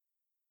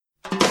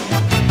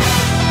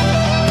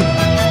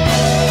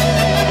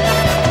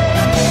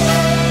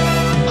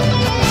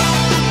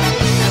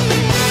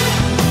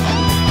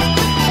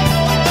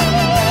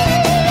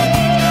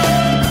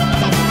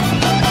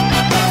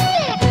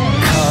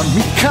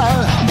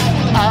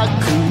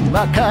悪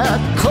魔か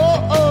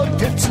鋼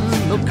鉄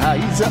のカイ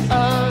ザ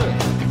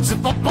ーズ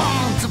ババ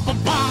ンズバ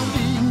バ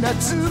ン稲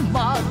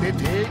妻で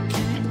敵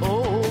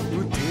を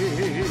撃て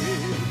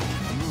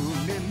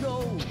胸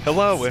の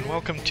Hello and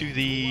welcome to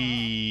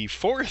the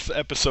fourth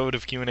episode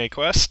of Q&A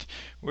Quest,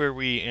 where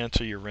we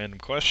answer your random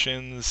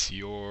questions,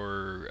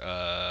 your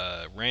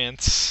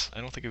rants.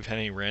 I don't think we've had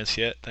any rants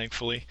yet,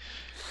 thankfully.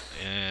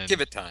 And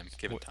Give it time.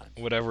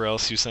 whatever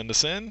else you send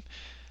us in.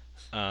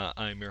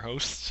 I'm your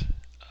host,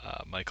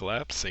 Michael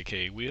Apps,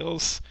 aka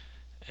Wheels,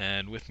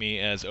 and with me,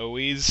 as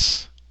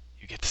always,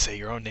 you get to say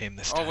your own name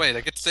this time. Oh wait,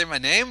 I get to say my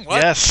name?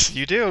 What? Yes,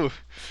 you do.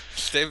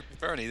 David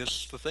Bernie, this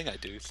is the thing I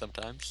do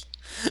sometimes.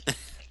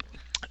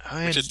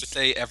 And- Which is to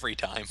say every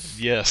time.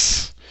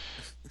 Yes.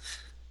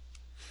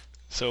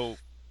 So,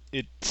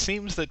 it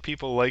seems that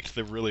people liked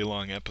the really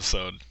long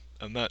episode.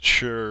 I'm not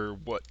sure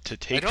what to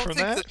take I don't from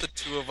think that. that the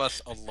two of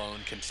us alone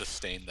can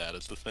sustain that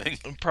is the thing.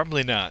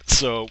 Probably not.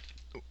 So,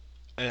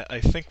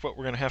 I think what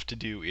we're going to have to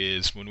do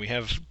is, when we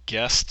have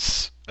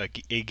guests, a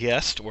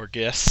guest or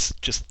guests,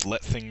 just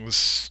let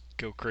things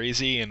go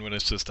crazy, and when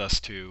it's just us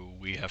two,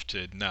 we have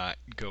to not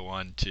go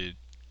on to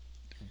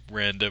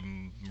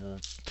random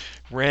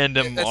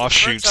As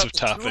offshoots it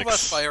turns out, of the two of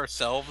us topics. by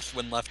ourselves,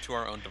 when left to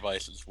our own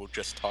devices, will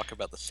just talk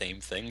about the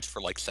same things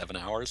for like 7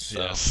 hours.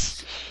 So.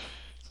 Yes.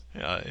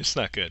 It's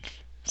not good.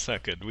 It's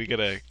not good. We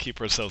gotta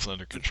keep ourselves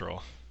under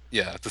control.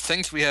 Yeah, the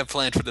things we have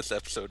planned for this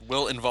episode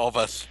will involve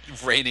us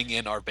reining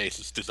in our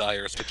basest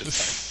desires to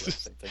just talk about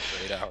the same thing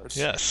for 8 hours.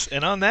 Yes,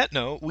 and on that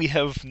note, we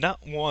have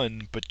not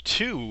one, but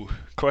two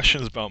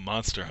questions about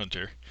Monster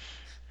Hunter.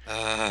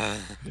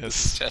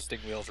 This is testing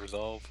Wheels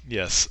resolve.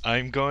 Yes,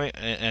 I'm going,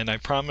 and I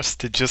promise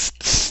to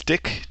just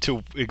stick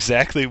to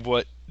exactly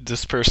what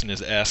this person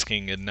is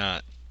asking and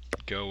not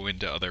go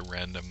into other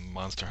random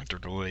Monster Hunter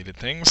related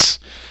things.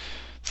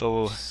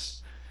 So,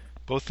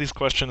 both these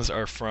questions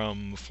are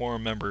from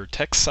forum member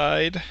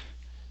TechSide,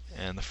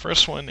 and the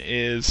first one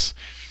is,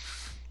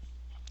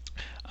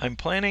 I'm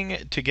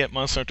planning to get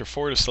Monster Hunter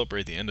 4 to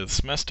celebrate the end of the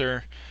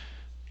semester.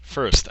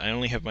 First, I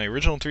only have my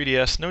original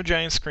 3DS, no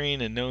giant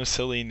screen, and no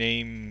silly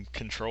name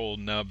control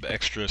nub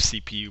extra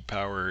CPU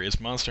power.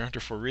 Is Monster Hunter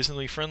 4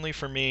 reasonably friendly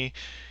for me?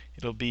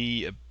 It'll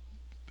be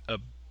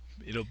a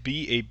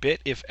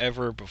bit, if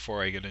ever,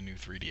 before I get a new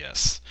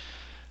 3DS.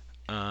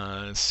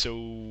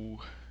 So,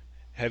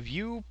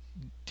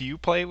 do you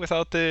play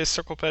without the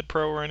CirclePad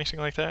Pro or anything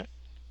like that?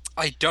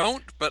 I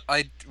don't, but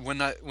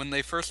when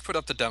they first put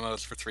up the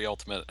demos for 3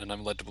 Ultimate, and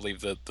I'm led to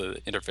believe that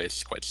the interface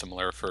is quite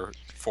similar for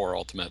 4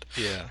 Ultimate.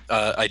 Yeah.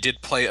 I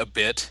did play a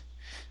bit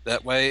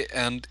that way,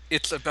 and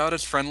it's about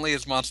as friendly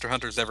as Monster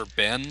Hunter's ever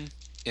been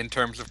in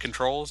terms of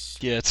controls.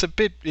 Yeah, it's a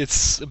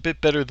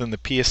bit better than the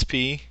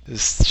PSP.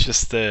 It's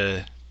just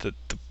the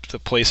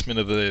placement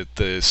of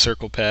the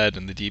circle pad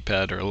and the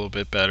D-pad are a little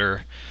bit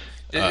better.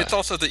 It's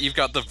also that you've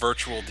got the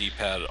virtual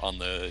D-pad on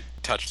the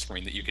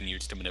touchscreen that you can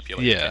use to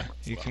manipulate the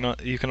camera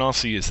as you can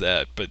also use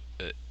that, but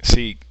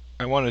see,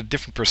 I want a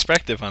different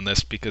perspective on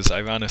this because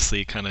I've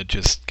honestly kind of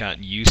just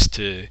gotten used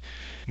to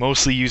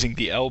mostly using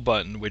the L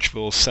button, which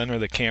will center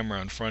the camera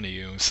in front of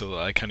you, so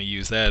I kind of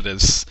use that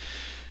as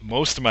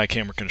most of my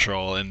camera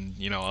control, and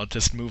I'll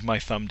just move my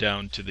thumb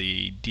down to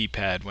the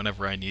D-pad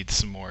whenever I need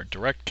some more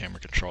direct camera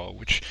control,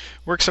 which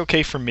works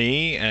okay for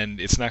me,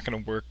 and it's not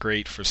going to work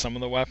great for some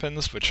of the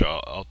weapons, which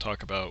I'll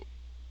talk about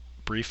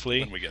briefly.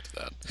 when we get to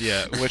that.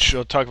 Yeah, which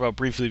I'll talk about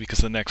briefly because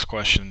the next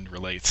question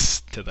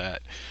relates to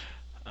that.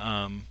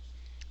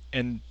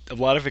 And a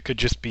lot of it could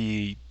just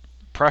be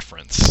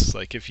preference.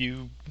 Like if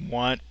you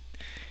want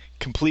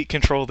complete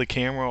control of the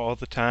camera all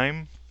the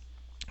time,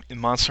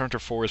 Monster Hunter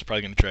 4 is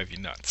probably going to drive you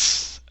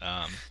nuts.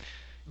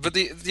 But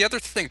the other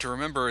thing to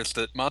remember is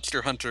that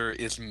Monster Hunter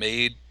is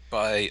made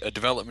by a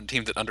development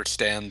team that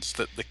understands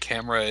that the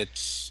camera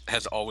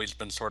has always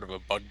been sort of a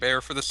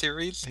bugbear for the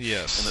series.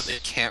 Yes. And that they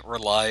can't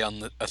rely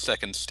on a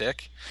second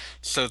stick.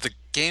 So the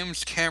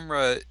game's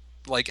camera,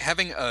 like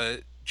having a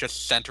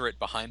just center it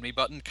behind me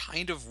button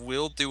kind of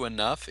will do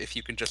enough if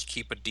you can just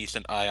keep a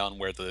decent eye on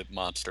where the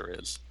monster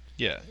is.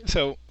 Yeah,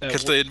 so...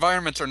 Because the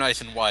environments are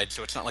nice and wide,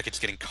 so it's not like it's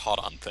getting caught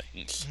on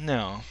things.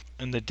 No,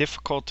 and the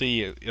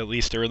difficulty, at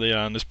least early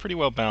on, is pretty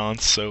well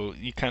balanced, so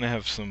you kind of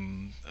have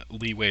some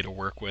leeway to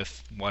work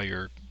with while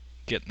you're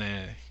getting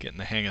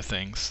the hang of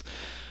things.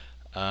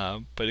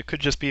 But it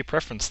could just be a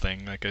preference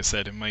thing. Like I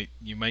said,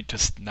 you might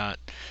just not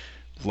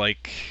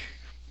like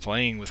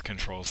playing with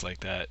controls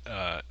like that.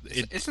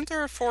 Isn't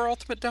there a 4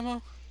 Ultimate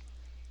demo?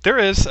 There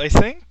is, I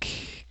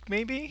think,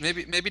 maybe?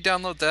 Maybe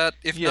download that.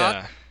 If Yeah.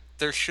 not,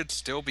 there should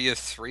still be a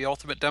 3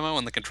 Ultimate demo,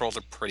 and the controls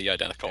are pretty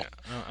identical.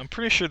 Yeah. I'm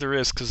pretty sure there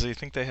is, because I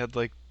think they had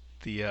like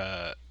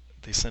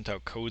they sent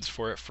out codes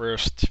for it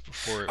first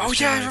before it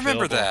was I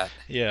remember available. that.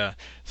 Yeah,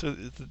 so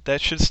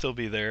that should still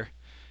be there.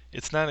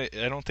 It's not.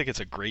 I don't think it's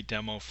a great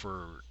demo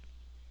for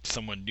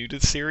someone new to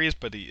the series,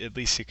 but at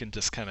least you can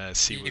just kind of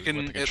see You what can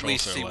the controls at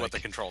least are see like. what the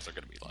controls are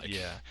going to be like.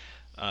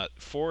 Yeah.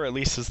 4 at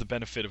least has the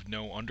benefit of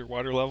no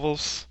underwater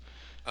levels,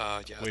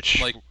 Yeah. which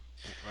like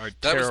are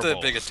that was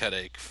terrible. the biggest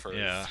headache for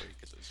Yeah. 3,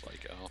 because it's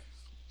like,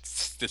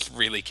 this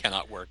really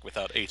cannot work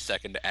without a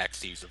second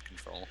axis of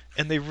control.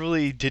 And they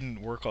really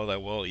didn't work all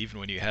that well, even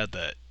when you had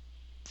that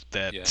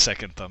Yeah.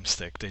 second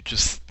thumbstick. They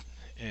just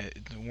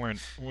were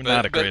But,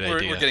 not a but great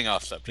idea. we're getting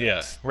off subject.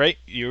 Yeah, right.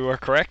 You are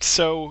correct.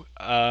 So,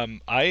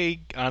 I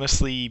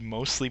honestly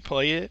mostly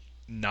play it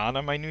not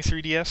on my new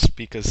 3DS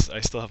because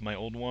I still have my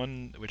old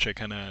one, which I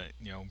kind of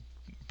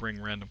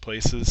bring random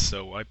places.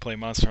 So I play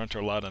Monster Hunter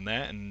a lot on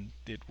that, and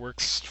it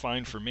works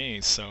fine for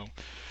me. So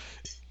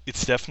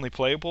it's definitely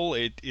playable.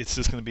 It's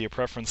just going to be a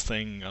preference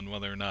thing on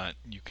whether or not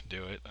you can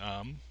do it.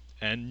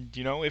 And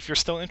if you're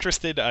still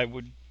interested,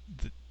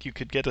 you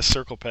could get a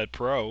CirclePad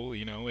Pro.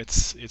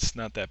 It's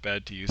not that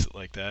bad to use it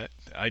like that.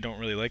 I don't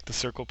really like the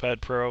CirclePad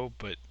Pro,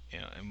 but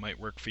it might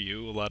work for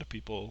you. A lot of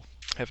people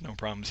have no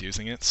problems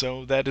using it,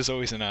 so that is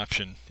always an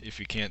option if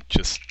you can't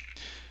just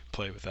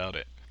play without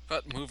it.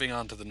 But moving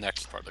on to the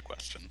next part of the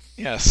question.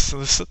 Yes, so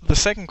the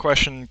second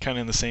question, kind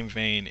of in the same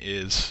vein,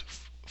 is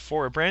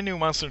for a brand new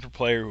Monster Hunter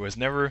player who has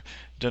never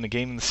done a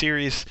game in the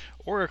series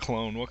or a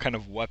clone, what kind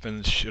of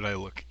weapons should I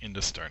look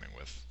into starting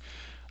with?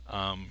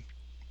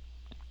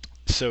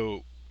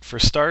 So for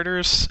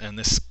starters, and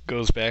this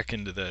goes back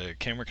into the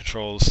camera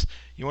controls,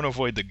 you want to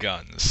avoid the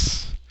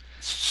guns.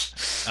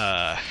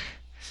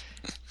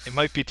 It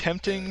might be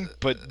tempting,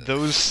 but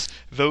those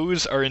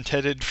are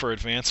intended for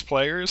advanced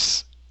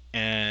players,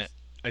 and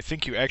I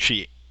think you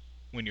actually,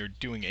 when you're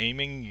doing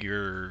aiming,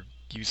 you're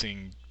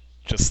using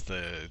just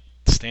the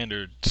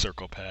standard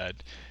circle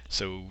pad,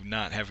 so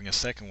not having a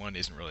second one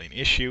isn't really an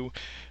issue.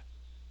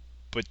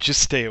 But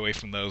just stay away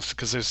from those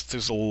because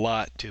there's a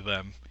lot to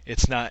them.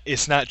 It's not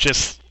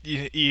just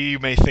you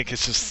may think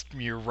it's just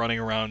you're running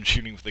around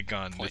shooting with a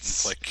gun. Point and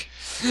click.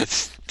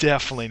 It's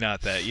definitely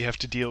not that. You have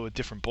to deal with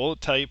different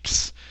bullet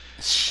types.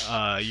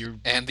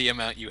 And the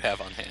amount you have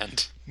on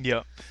hand.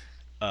 Yep.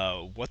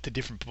 What the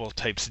different bullet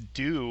types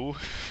do,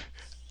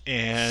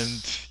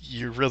 and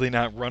you're really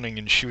not running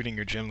and shooting.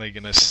 You're generally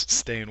gonna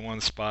stay in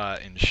one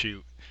spot and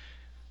shoot.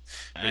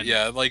 And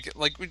yeah, like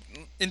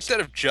instead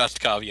of just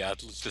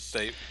caveats, let's just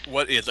say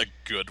what is a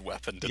good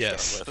weapon to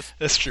start with.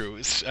 That's true.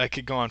 I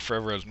could go on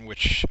forever on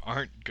which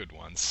aren't good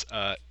ones.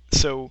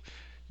 So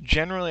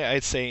generally,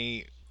 I'd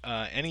say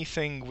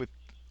anything with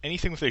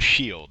a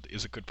shield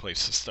is a good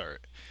place to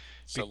start.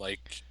 So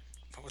like,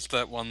 what was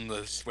that one?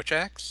 The Switch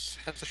Axe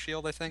has a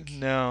shield, I think.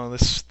 No,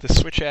 the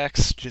Switch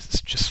Axe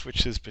just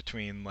switches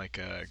between like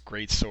a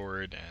great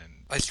sword and.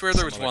 I swear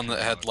there was one that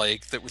had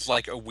that was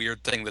like a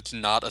weird thing that's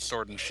not a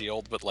sword and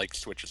shield, but like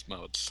switches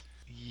modes.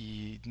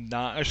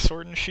 Not a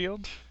sword and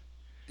shield?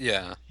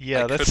 Yeah.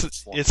 Yeah,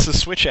 it's the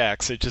Switch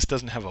Axe. It just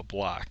doesn't have a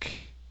block.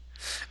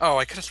 Oh,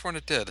 I could have sworn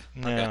it did.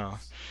 No.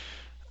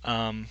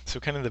 Okay.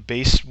 So kind of the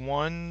base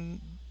one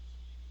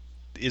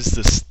is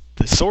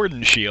the sword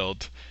and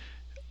shield,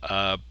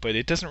 but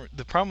it doesn't.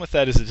 The problem with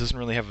that is it doesn't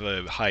really have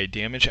a high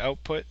damage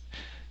output.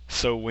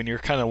 So when you're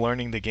kind of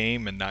learning the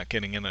game and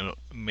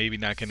maybe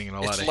not getting in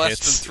a lot of hits, it's less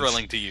than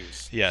thrilling to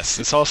use. Yes,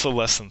 it's also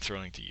less than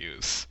thrilling to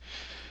use.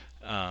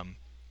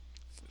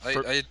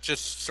 I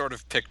just sort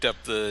of picked up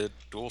the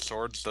dual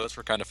swords; those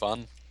were kind of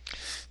fun.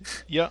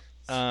 Yeah,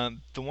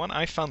 the one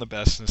I found the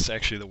best, and it's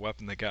actually the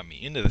weapon that got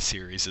me into the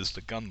series, is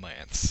the Gun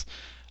Lance,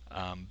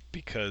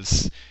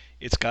 because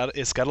it's got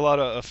a lot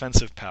of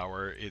offensive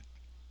power.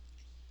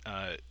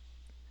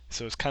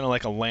 So it's kind of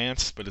like a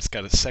lance, but it's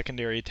got a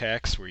secondary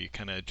attacks where you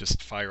kind of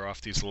just fire off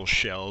these little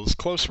shells,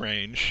 close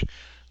range,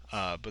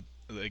 but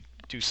they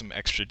do some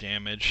extra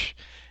damage.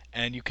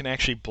 And you can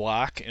actually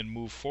block and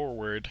move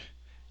forward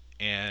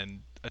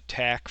and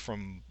attack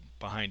from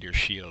behind your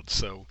shield.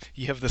 So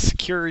you have that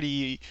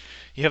security,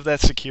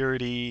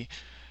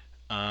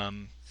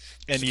 and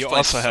you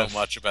also have so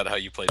much about how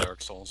you play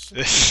Dark Souls.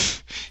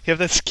 You have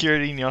that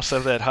security, and you also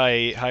have that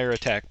higher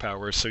attack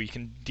power, so you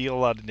can deal a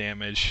lot of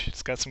damage.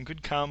 It's got some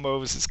good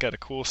combos. It's got a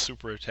cool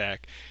super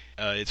attack.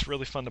 It's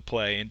really fun to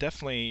play, and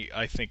definitely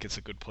I think it's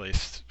a good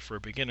place for a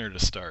beginner to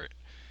start.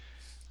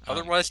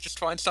 Otherwise, just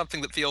find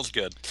something that feels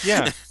good.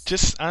 Yeah,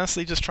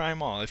 honestly, just try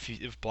them all.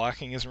 If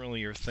blocking isn't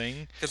really your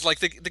thing, because like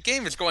the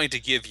game is going to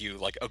give you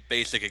like a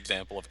basic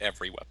example of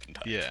every weapon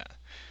type. Yeah.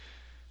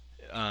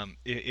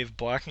 If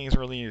blocking is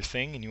really your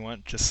thing and you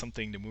want just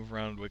something to move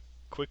around with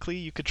quickly,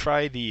 you could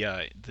try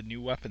the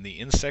new weapon, the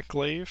Insect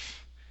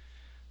Glaive,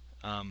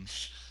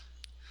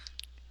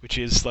 which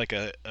is like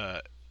I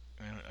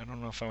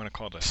don't know if I want to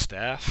call it a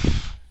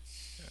staff.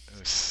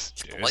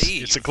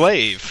 It's a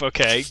glaive,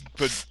 okay,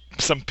 but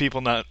some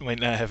people might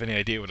not have any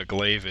idea what a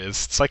glaive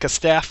is. It's like a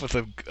staff with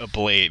a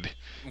blade.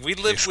 We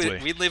live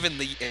in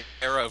the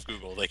era of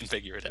Google. They can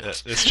figure it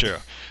out. That's true.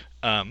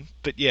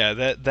 But yeah,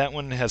 that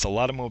one has a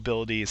lot of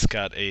mobility. It's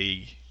got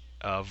a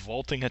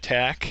vaulting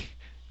attack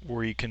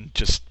where you can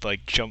just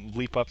like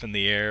leap up in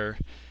the air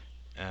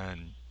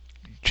and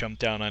jump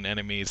down on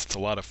enemies. It's a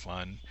lot of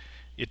fun.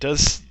 It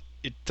does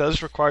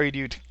require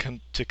you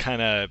to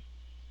kind of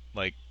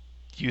like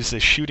use the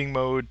shooting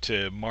mode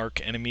to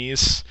mark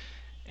enemies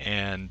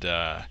and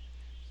to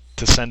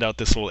send out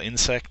this little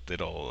insect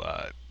that'll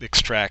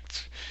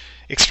extract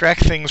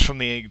things from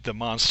the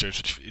monsters,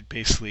 which it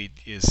basically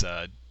is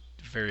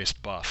various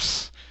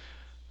buffs.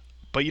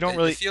 But you don't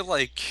really.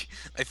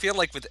 I feel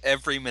like with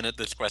every minute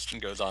this question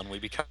goes on, we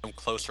become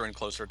closer and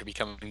closer to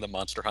becoming the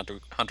Monster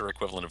Hunter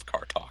equivalent of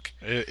car talk.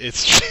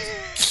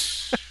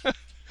 It's.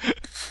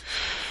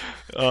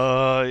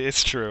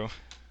 It's true.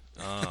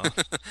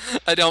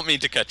 I don't mean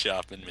to cut you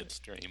off in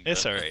midstream.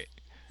 It's all right.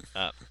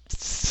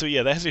 So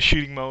yeah, that has a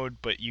shooting mode,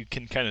 but you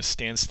can kind of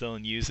stand still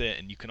and use it,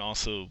 and you can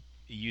also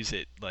use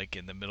it like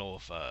in the middle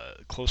of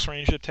close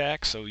range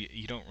attack. So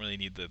you don't really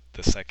need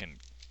the second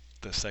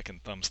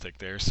thumbstick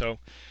there. So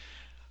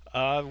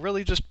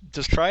really just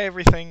try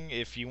everything.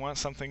 If you want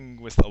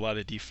something with a lot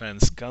of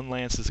defense, Gun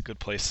Lance is a good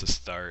place to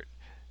start.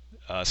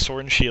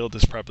 Sword and Shield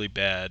is probably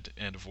bad,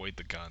 and avoid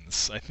the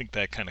guns. I think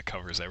that kind of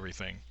covers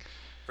everything.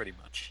 Pretty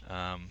much.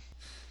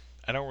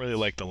 I don't really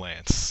like the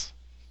Lance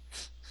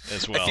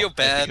as well. I feel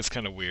bad. I think it's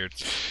kind of weird.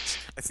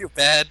 I feel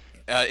bad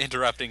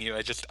interrupting you.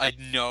 I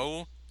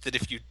know that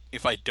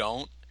if I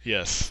don't,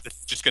 yes,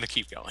 it's just gonna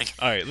keep going.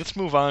 All right, let's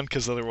move on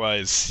because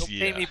otherwise,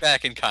 You'll pay me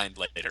back in kind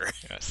later.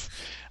 Yes,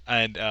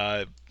 and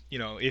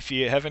if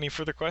you have any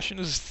further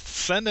questions,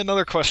 send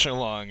another question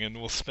along, and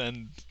we'll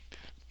spend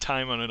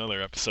time on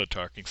another episode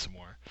talking some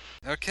more.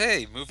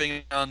 Okay,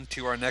 moving on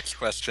to our next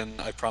question.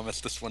 I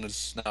promise this one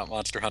is not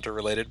Monster Hunter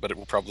related, but it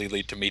will probably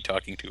lead to me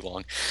talking too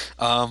long.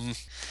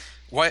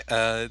 Why?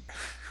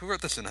 Who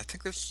wrote this in? I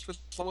think this was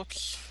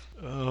Lowups.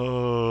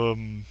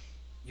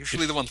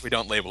 Usually the ones we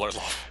don't label are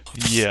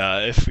Lowups. Yeah,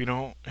 if we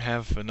don't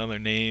have another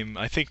name,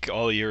 I think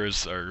all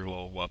yours are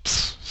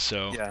Lowups.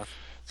 So yeah.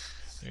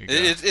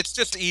 It's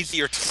just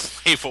easier to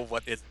label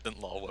what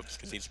isn't Lolwhoops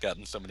because he's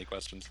gotten so many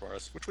questions for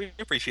us, which we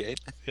appreciate.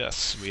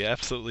 Yes, we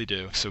absolutely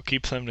do. So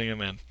keep sending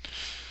them in.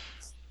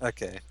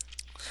 Okay.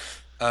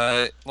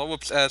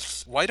 Lolwhoops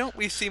asks, why don't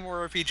we see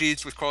more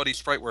RPGs with quality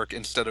sprite work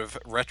instead of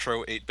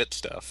retro 8-bit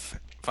stuff?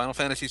 Final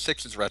Fantasy VI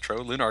is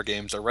retro, Lunar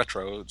games are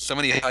retro. So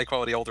many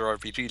high-quality older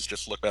RPGs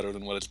just look better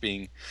than what is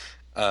being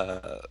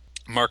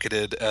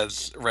marketed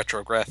as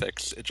retro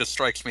graphics. It just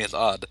strikes me as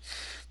odd.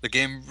 The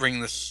game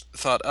bringing this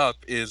thought up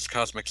is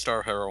Cosmic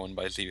Star Heroine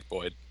by Z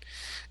Boyd.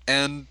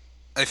 And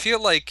I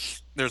feel like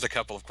there's a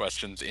couple of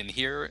questions in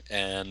here,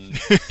 and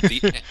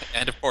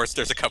and of course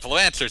there's a couple of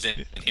answers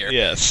in here.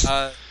 Yes.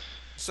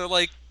 So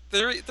like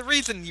the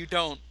reason you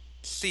don't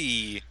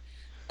see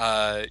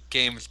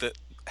games that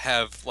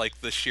have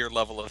like the sheer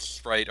level of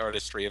sprite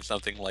artistry of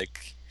something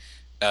like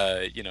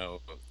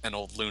an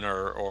old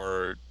Lunar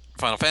or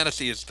Final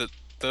Fantasy is that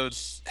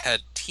those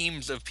had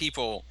teams of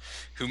people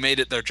who made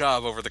it their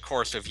job over the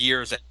course of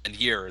years and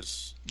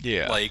years.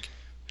 Yeah. Like,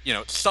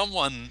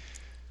 someone,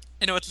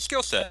 it's a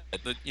skill set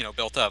that,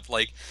 built up.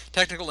 Like,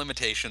 technical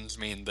limitations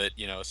mean that,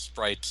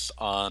 sprites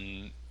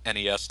on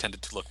NES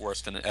tended to look worse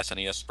than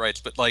SNES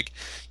sprites. But, like,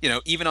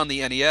 even on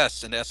the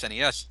NES and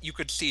SNES, you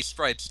could see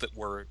sprites that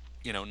were,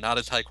 not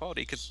as high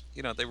quality because,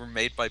 they were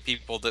made by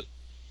people that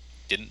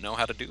didn't know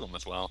how to do them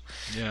as well.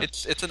 Yeah.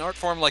 It's an art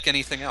form like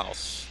anything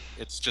else.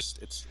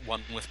 It's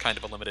one with kind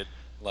of a limited,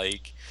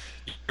 like,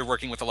 you're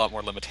working with a lot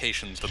more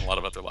limitations than a lot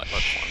of other live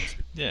art forms.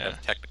 Yeah.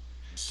 Technically.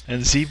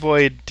 And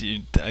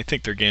Z-Boyd, I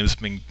think their game's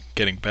been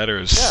getting better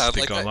as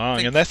they go along.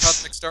 Think and that's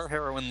Cosmic Star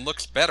Heroine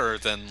looks better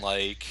than,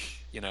 like,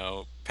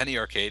 Penny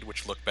Arcade,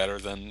 which looked better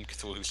than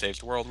Cthulhu Who Saves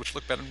the World, which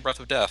looked better than Breath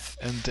of Death.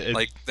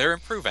 And they're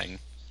improving.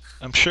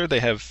 I'm sure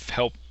they have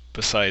help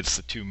besides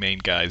the two main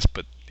guys,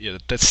 but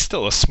that's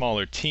still a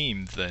smaller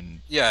team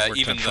than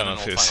even than Final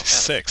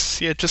Fantasy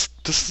VI. Yeah,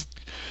 just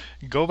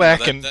go back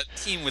that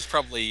team was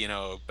probably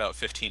about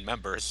 15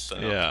 members. So.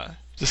 Yeah,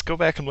 just go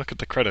back and look at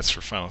the credits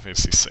for Final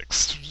Fantasy VI.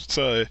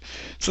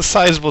 It's a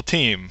sizable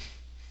team.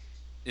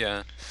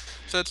 Yeah,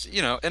 so it's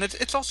and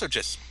it's also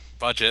just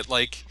budget.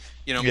 Like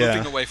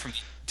moving away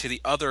to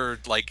the other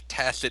like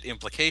tacit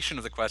implication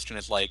of the question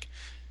is like,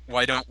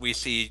 why don't we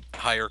see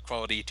higher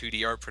quality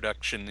 2D art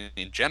production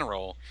in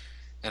general?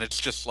 And it's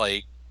just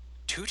like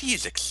 2D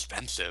is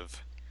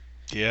expensive.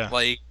 Yeah.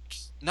 Like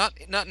not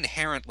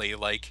inherently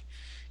like.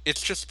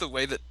 It's just the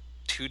way that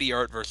 2D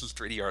art versus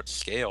 3D art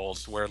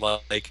scales, where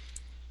like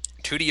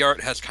 2D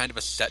art has kind of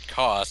a set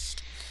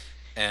cost,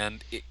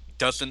 and it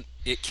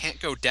can't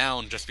go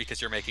down just because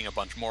you're making a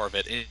bunch more of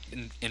it.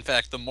 In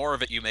fact, the more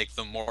of it you make,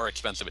 the more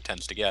expensive it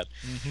tends to get.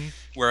 Mm-hmm.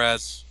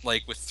 Whereas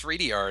like with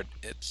 3D art,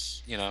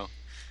 it's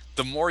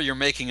the more you're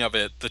making of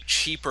it, the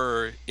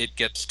cheaper it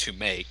gets to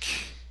make,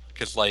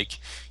 because like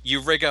you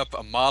rig up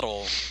a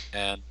model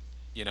and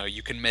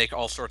you can make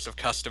all sorts of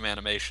custom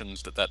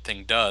animations that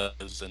thing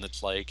does, and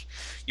it's like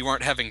you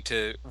aren't having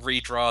to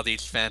redraw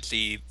these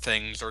fancy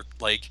things or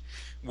like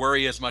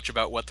worry as much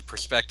about what the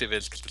perspective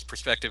is, because the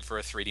perspective for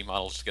a 3D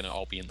model is going to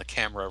all be in the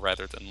camera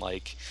rather than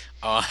like,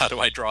 how do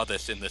I draw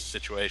this in this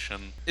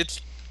situation?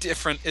 It's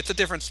different. It's a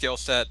different skill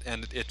set,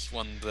 and it's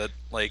one that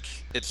like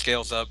it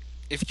scales up.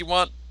 If you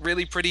want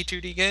really pretty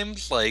 2D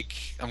games, like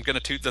I'm going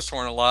to toot this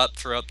horn a lot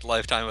throughout the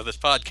lifetime of this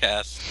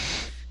podcast,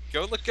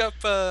 go look up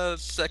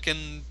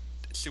second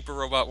Super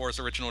Robot Wars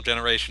Original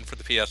Generation for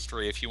the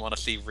PS3 if you want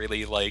to see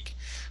really like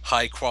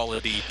high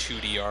quality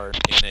 2D art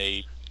in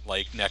a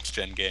like next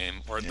gen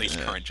game, or at least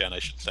current gen I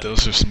should say.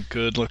 Those are some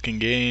good looking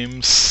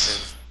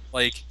games.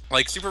 Like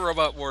Super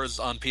Robot Wars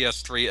on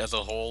PS3 as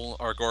a whole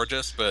are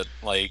gorgeous, but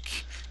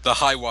like the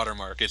high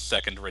watermark is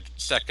second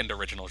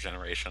original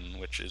generation,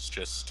 which is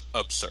just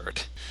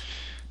absurd.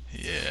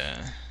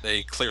 Yeah.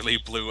 They clearly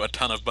blew a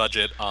ton of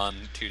budget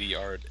on 2D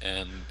art,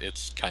 and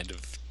it's kind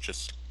of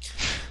just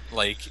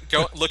like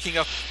looking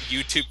up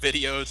YouTube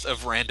videos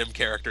of random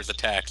characters'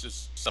 attacks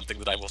is something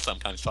that I will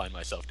sometimes find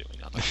myself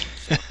doing on that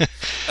one. So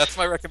that's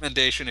my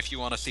recommendation if you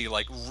want to see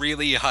like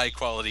really high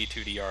quality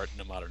 2D art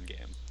in a modern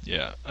game.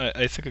 Yeah,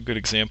 I think a good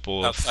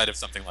example Outside of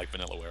something like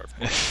Vanillaware, of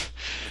course.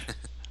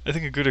 I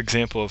think a good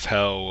example of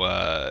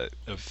how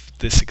of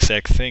this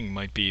exact thing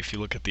might be if you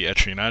look at the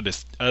Etrian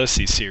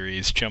Odyssey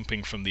series,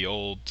 jumping from the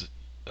old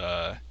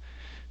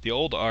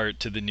art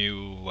to the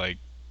new like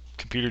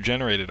computer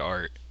generated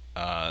art.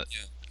 Yeah.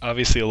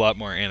 Obviously, a lot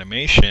more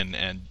animation,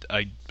 and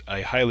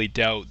I highly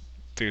doubt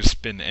there's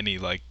been any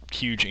like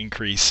huge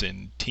increase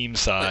in team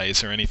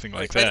size or anything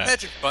like I that.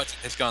 imagine budget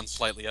has gone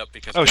slightly up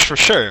because. Oh, for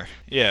sure.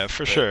 Yeah,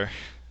 for sure.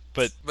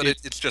 But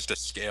it's just a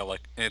scale.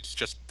 Like it's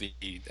just the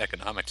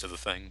economics of the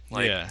thing.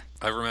 Like, yeah.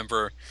 I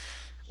remember,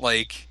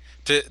 like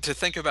to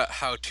think about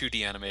how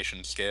 2D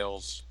animation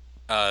scales.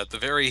 The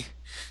very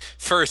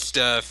first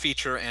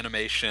feature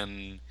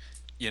animation,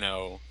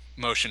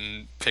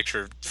 motion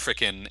picture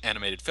frickin'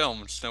 animated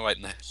film, Snow White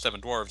and the Seven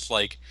Dwarfs.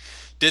 Like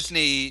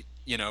Disney,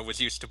 was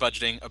used to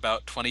budgeting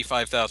about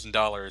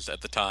 $25,000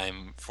 at the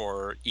time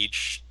for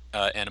each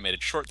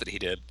animated short that he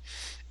did,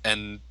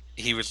 and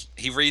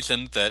he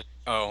reasoned that,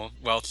 oh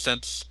well,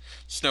 since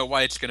Snow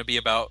White's going to be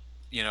about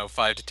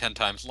 5 to 10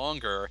 times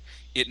longer,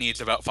 it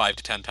needs about 5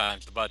 to 10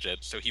 times the budget.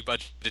 So he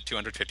budgeted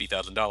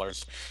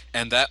 $250,000,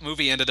 and that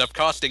movie ended up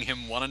costing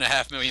him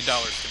 $1.5 million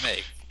to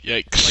make.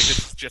 Yikes. Like,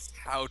 this is just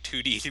how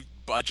 2D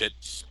budget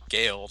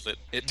scales.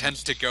 It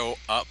tends to go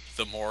up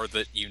the more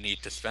that you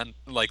need to spend,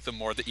 like the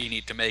more that you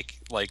need to make.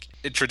 Like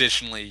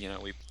traditionally,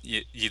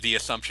 the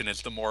assumption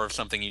is the more of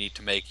something you need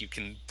to make, you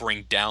can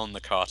bring down the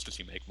cost as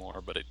you make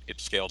more, but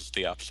it scales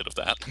the opposite of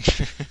that.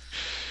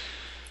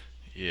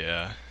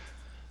 Yeah.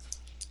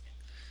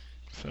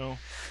 So,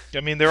 I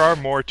mean, there are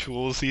more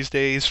tools these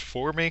days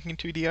for making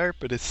 2D art,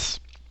 but it's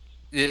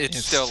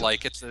still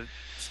like it's a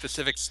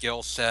specific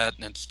skill set,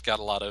 and it's got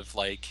a lot of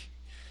like,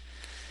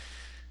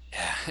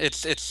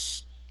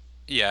 it's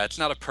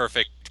not a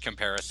perfect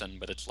comparison,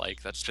 but it's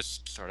like that's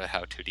just sort of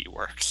how 2D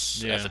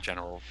works as a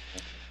general rule.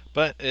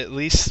 But at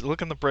least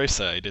look on the bright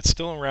side. It's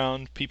still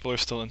around. People are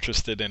still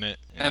interested in it.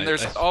 And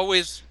there's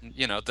always,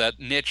 that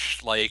niche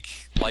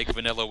like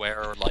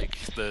Vanillaware or like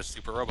the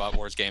Super Robot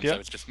Wars games I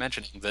was just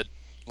mentioning, that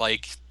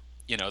like,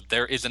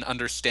 there is an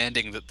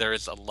understanding that there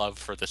is a love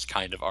for this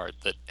kind of art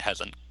that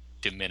hasn't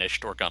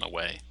diminished or gone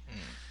away.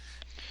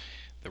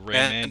 The Rayman,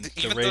 and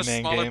even the those Rayman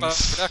smaller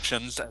games.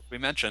 productions, as we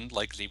mentioned,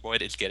 like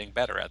Zeboyd, is getting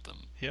better at them.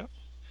 Yep.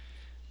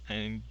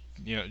 And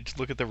just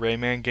look at the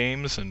Rayman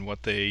games and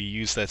what they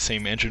use that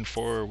same engine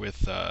for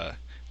with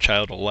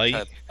Child of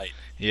Light.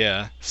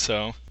 Yeah.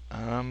 So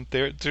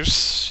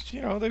there's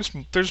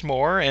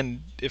more,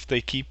 and if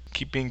they keep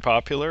being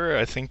popular,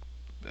 I think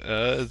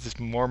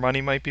more money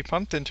might be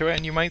pumped into it,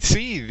 and you might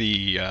see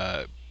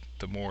the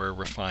more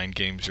refined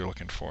games you're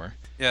looking for.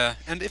 Yeah,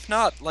 and if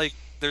not, like,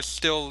 there's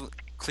still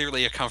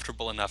clearly a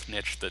comfortable enough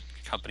niche that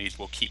companies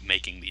will keep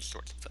making these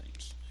sorts of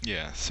things.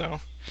 Yeah,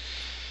 so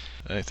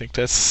I think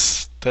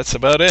that's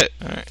about it.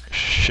 All right,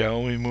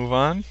 shall we move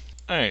on?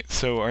 All right,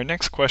 so our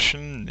next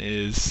question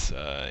is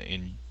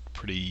in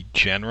pretty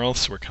general,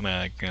 so we're kind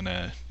of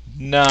gonna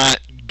not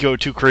go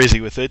too crazy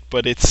with it,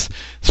 but this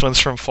one's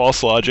from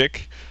False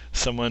Logic,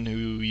 someone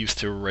who used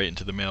to write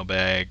into the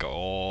mailbag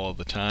all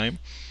the time.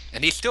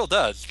 And he still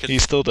does. He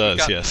still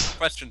does, yes.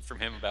 Questions from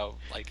him about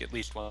like at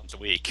least once a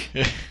week.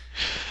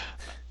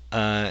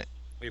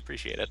 We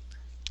appreciate it.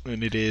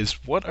 And it is,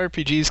 what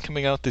RPGs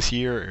coming out this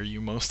year are you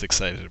most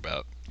excited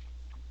about?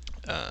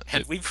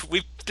 And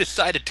we've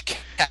decided to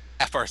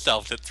cap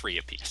ourselves at 3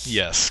 apiece.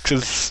 Yes,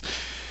 because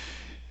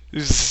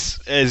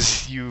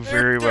as you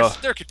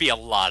there could be a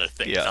lot of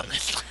things on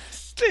this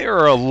list. There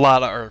are a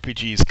lot of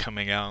RPGs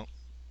coming out,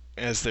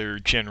 as there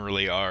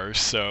generally are.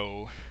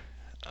 So,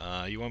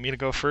 you want me to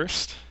go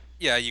first?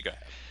 Yeah, you go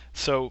ahead.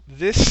 So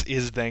this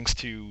is thanks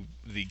to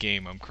the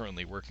game I'm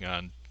currently working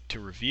on to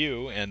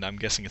review, and I'm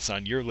guessing it's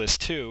on your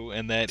list too,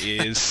 and that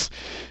is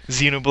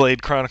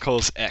Xenoblade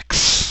Chronicles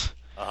X.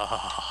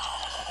 Oh.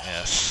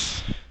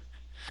 Yes.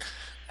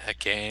 That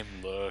game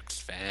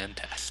looks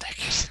fantastic.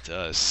 Yes, it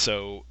does.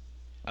 So,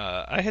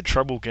 I had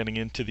trouble getting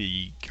into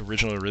the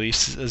original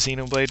release of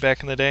Xenoblade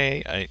back in the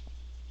day.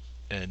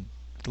 And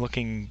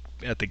looking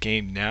at the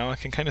game now, I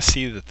can kind of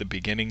see that the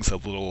beginning's a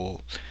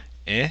little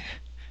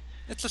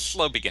It's a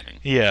slow beginning.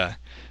 Yeah.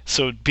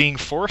 So being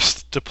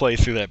forced to play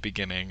through that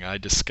beginning, I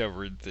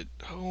discovered that,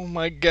 oh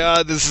my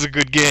god, this is a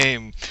good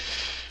game.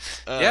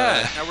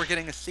 Yeah, now we're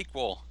getting a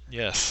sequel.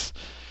 Yes.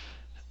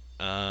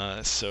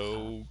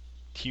 So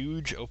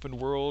huge open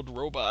world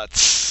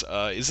robots.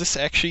 Is this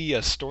actually a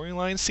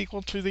storyline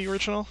sequel to the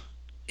original?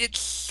 It's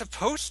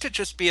supposed to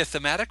just be a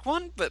thematic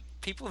one, but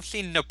people have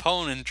seen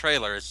Nippon in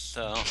trailers,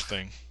 so...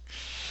 Interesting.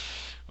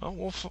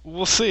 Well,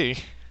 we'll see.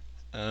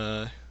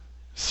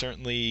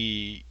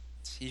 Certainly.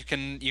 You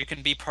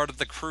can be part of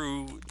the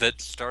crew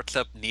that starts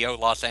up Neo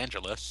Los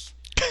Angeles.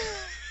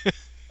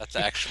 That's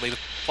actually the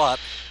plot.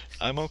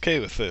 I'm okay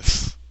with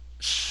this.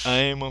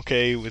 I'm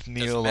okay with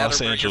Neo Doesn't matter Los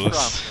where you're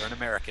Angeles. from. You're an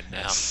American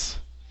now. Yes.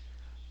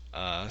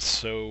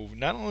 So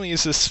not only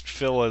is this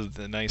fill of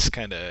the nice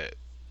kind of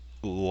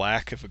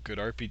lack of a good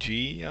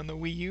RPG on the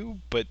Wii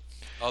U, but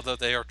Although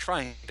they are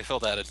trying to fill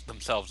that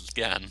themselves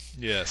again.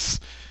 yes,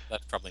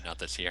 That's probably not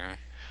this year.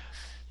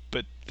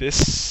 but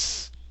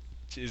this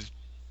is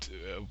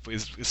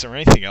there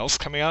anything else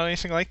coming out?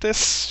 Anything like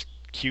this?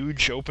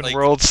 Huge open Like,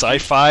 world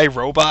sci-fi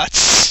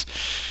robots?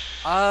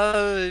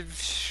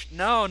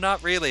 No,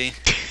 not really.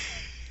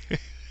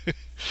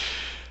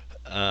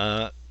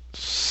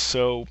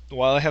 So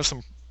while I have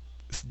some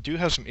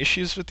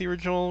issues with the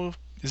original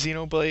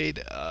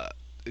Xenoblade,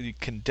 you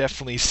can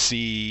definitely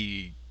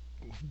see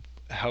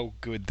how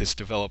good this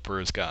developer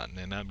has gotten,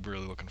 and I'm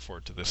really looking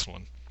forward to this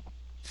one.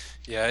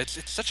 Yeah,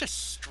 it's such a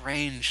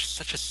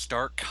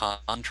stark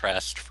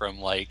contrast from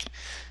like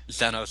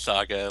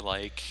Xenosaga,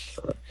 like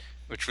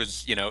which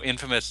was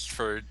infamous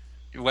for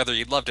whether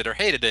you loved it or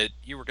hated it,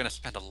 you were going to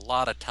spend a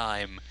lot of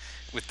time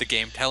with the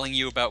game telling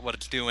you about what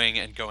it's doing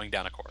and going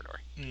down a corridor.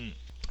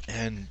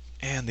 And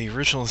the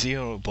original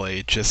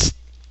Xenoblade just,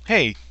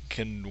 hey,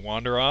 can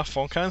wander off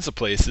all kinds of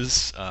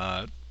places.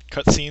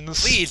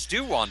 Cutscenes. Please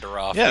do wander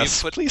off.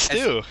 Yes, We've put please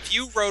do. as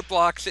few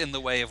roadblocks in the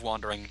way of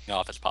wandering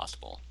off as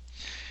possible.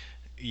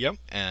 Yep,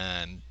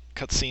 and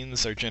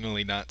cutscenes are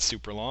generally not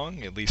super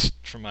long, at least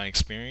from my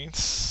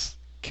experience.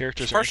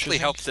 Characters are Partially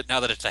interesting. helps it now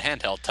that it's a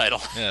handheld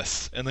title.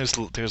 Yes, and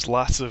there's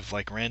lots of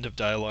like random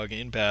dialogue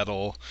in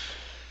battle.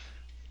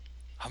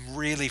 I'm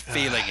really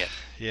feeling it.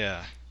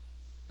 Yeah.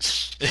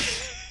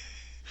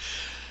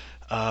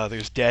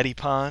 There's Daddy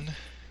Pon,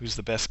 who's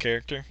the best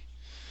character.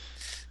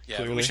 Yeah,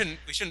 Clearly.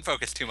 we shouldn't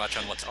focus too much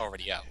on what's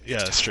already out. Yeah,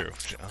 that's true.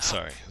 I'm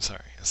sorry.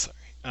 So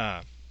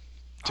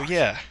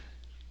yeah,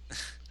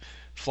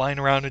 flying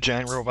around with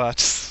giant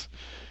robots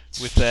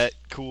with that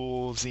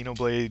cool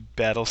Xenoblade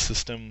battle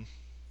system.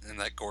 And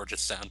that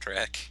gorgeous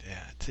soundtrack.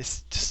 Yeah,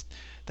 just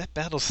that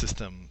battle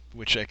system,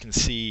 which I can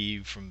see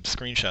from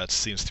screenshots,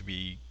 seems to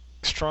be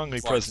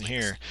strongly present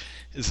here,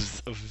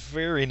 is a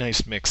very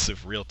nice mix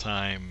of real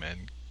time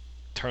and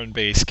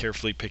turn-based,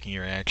 carefully picking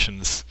your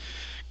actions.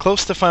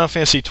 Close to Final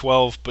Fantasy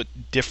XII, but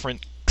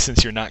different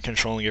since you're not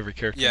controlling every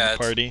character in the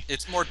party.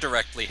 It's more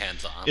directly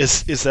hands-on.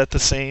 Is that the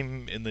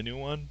same in the new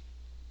one?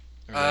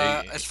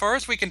 As far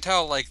as we can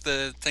tell, like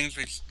the things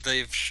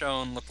they've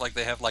shown look like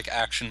they have like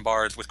action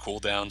bars with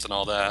cooldowns and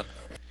all that.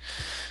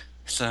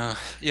 So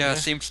yeah, it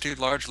seems to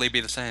largely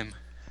be the same.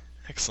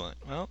 Excellent.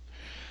 Well,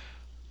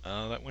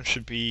 that one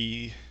should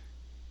be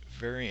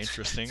very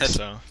interesting. That's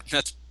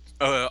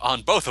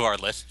on both of our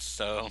lists.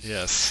 So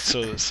yes,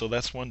 so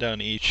that's one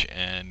down each,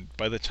 and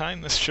by the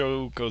time this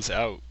show goes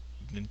out,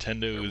 Nintendo's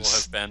there will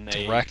have been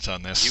direct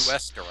on this.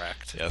 US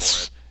direct.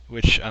 Yes,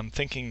 which I'm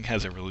thinking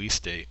has a release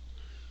date.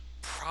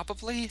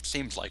 Probably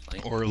seems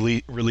likely. Or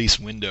release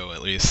window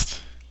at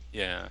least.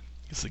 Yeah.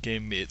 Because the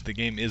game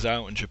is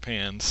out in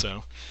Japan,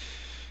 so.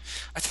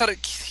 I thought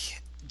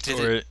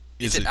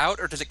is it out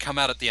or does it come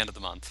out at the end of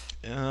the month?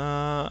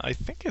 I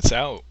think it's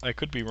out. I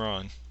could be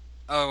wrong.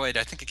 Oh wait,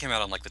 I think it came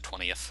out on like the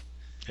 20th.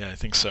 Yeah, I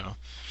think so.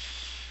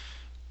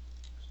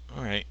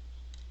 All right.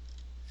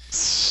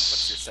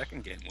 What's your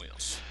second game,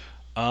 Wheels?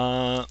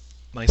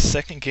 My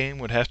second game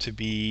would have to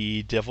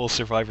be Devil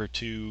Survivor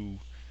 2.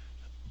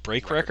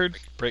 Record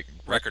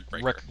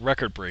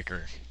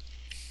Breaker.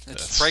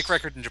 It's Break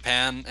Record in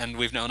Japan, and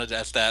we've known it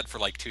as that for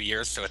like 2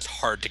 years, so it's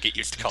hard to get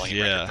used to calling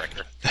it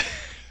Record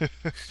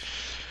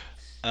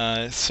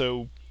Breaker.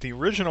 So the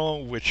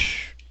original,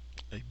 which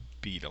I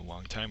beat a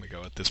long time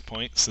ago at this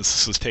point, since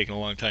this was taking a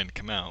long time to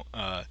come out.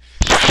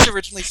 It was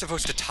originally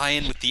supposed to tie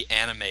in with the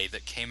anime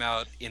that came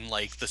out in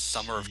like the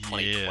summer of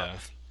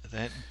 2012.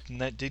 Yeah,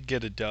 that did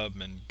get a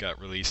dub and got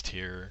released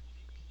here.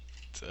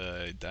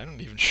 I'm not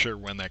even sure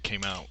when that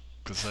came out.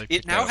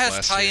 It now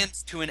has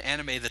tie-ins to an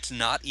anime that's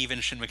not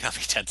even Shin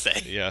Megami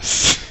Tensei.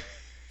 Yes.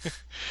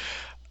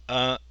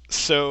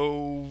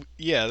 So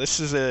yeah, this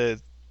is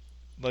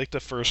like the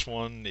first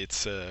one.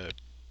 It's a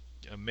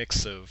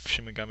mix of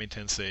Shin Megami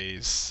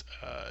Tensei's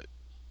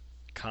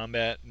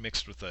combat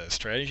mixed with a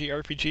strategy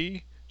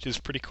RPG, which is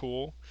pretty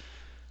cool.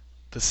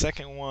 The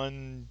second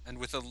one, and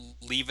with a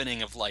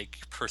leavening of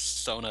like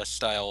Persona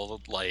style,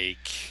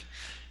 like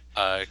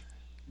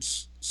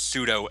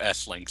pseudo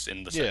S-links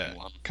in the second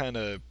one. Kind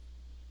of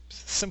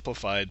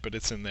simplified, but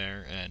it's in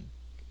there, and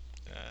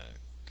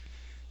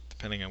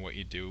depending on what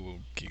you do,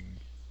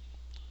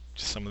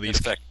 some of these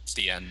it affects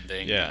the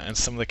ending. Yeah, and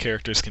some of the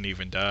characters can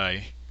even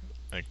die.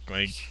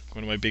 Like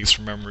one of my biggest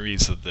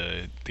memories of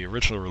the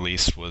original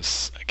release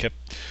was I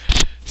kept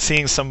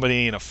seeing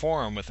somebody in a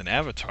forum with an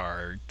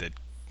avatar that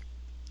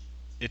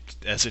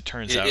as it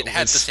turns out it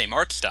had the same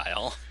art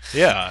style.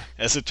 Yeah,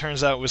 as it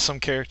turns out, was some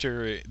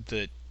character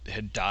that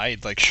had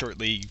died like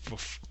shortly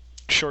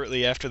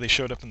after they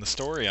showed up in the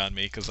story on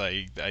me because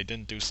I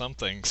didn't do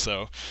something.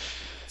 So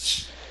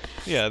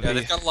Yeah, Yeah,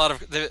 they've got a lot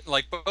of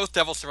like both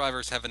Devil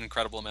Survivors have an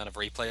incredible amount of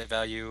replay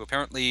value.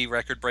 Apparently,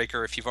 Record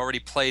Breaker, if you've already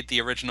played the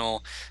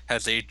original,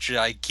 has a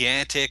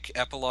gigantic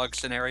epilogue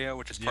scenario,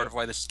 which is part yep. of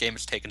why this game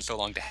has taken so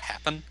long to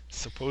happen.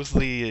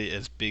 Supposedly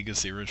as big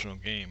as the original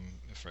game,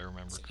 if I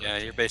remember So, yeah,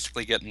 you're correctly.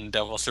 basically getting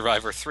Devil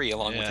Survivor 3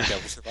 along with Yeah. your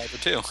Devil Survivor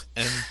 2.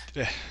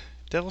 And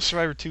Devil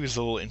Survivor 2 is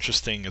a little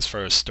interesting as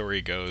far as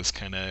story goes,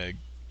 kind of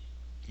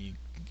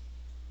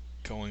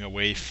going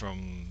away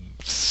from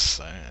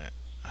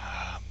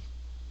um,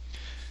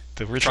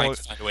 the I'm trying original.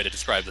 to find a way to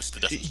describe this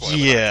that doesn't spoil it.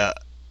 Yeah.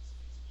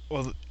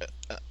 Well,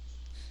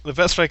 the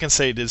best way I can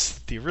say it is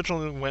the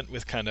original went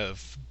with kind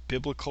of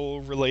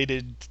biblical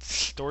related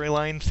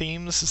storyline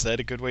themes. Is that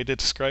a good way to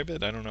describe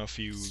it? I don't know if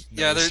you know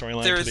Yeah, the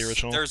storyline for the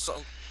original.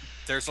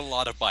 there's a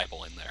lot of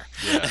Bible in there.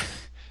 Yeah.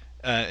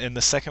 And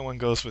the second one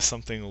goes with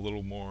something a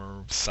little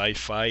more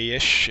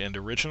sci-fi-ish and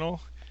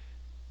original.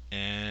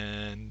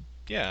 And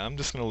yeah, I'm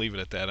just gonna leave it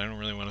at that. I don't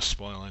really want to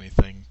spoil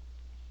anything,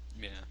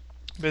 Yeah,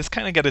 but it's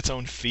kind of got its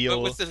own but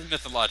feel. with the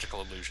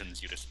mythological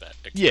illusions you'd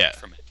Yeah, expect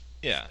from it.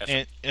 yeah,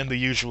 Definitely. and the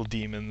usual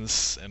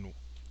demons, and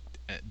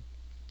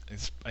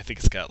I think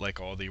it's got like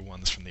all the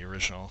ones from the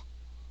original.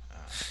 Uh,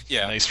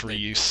 Yeah, nice they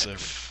reuse definitely of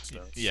use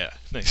those. yeah,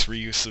 nice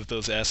reuse of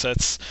those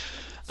assets.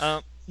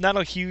 Not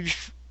a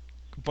huge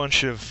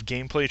bunch of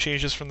gameplay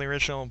changes from the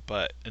original,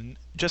 but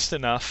just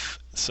enough.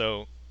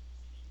 So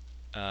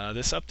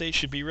this update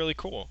should be really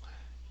cool,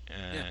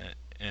 Yeah,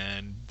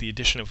 and the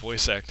addition of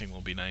voice acting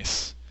will be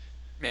nice.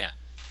 yeah.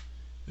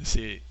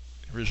 The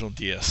original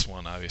DS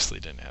one obviously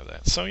didn't have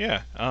that. So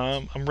yeah,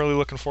 I'm really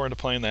looking forward to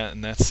playing that,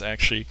 and that's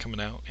actually coming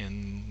out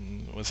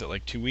in, was it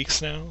like 2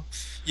 weeks now?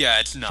 Yeah,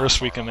 it's not First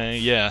far week of May,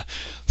 off. yeah.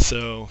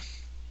 So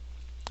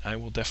I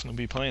will definitely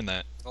be playing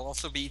that. It'll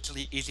also be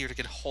easier to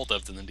get hold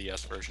of than the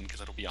DS version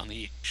because it'll be on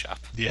the eShop.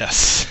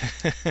 Yes.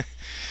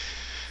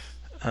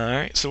 All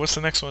right. So what's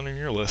the next one on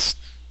your list?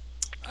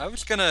 I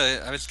was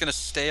gonna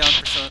stay on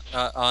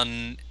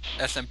on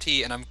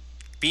SMT, and I'm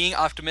being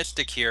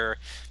optimistic here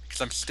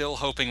because I'm still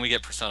hoping we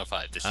get Persona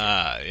 5 this year.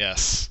 Ah,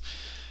 yes.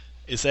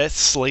 Is that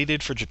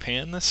slated for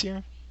Japan this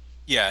year?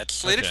 Yeah, it's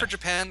slated Okay. for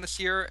Japan this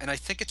year, and I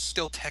think it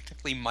still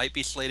technically might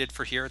be slated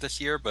for here this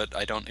year, but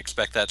I don't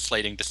expect that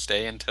slating to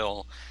stay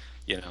until,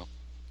 you know,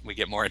 we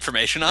get more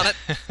information on it.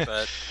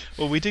 But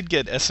Well, we did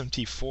get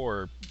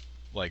SMT4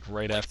 like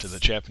right like, after the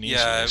Japanese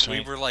yeah, release, we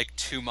right? were like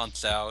 2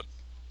 months out.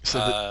 So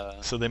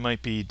Uh, so they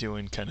might be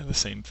doing kind of the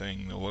same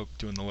thing,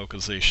 doing the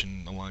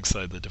localization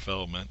alongside the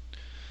development.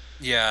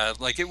 yeah,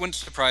 like it wouldn't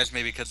surprise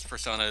me because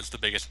Persona is the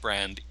biggest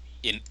brand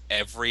in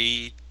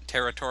every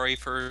territory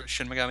for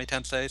Shin Megami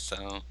Tensei,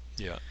 so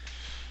Yeah.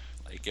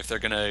 like if they're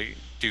gonna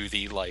do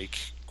the like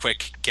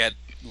quick get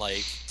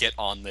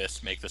on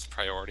this, make this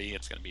priority,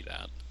 it's gonna be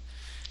that.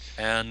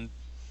 And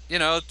you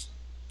know,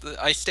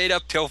 I stayed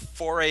up till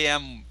 4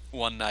 a.m.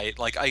 one night,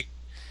 like I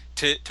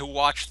to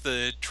watch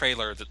the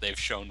trailer that they've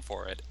shown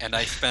for it, and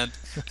I spent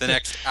the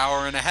next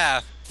hour and a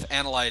half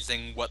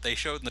analyzing what they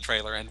showed in the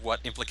trailer and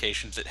what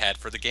implications it had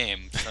for the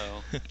game.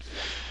 So,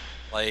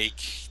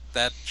 like,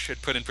 that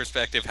should put in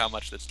perspective how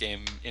much this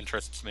game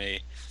interests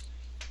me.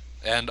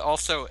 And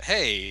also,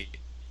 hey,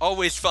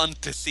 always fun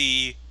to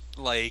see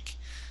like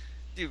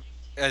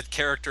a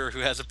character who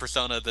has a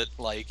persona that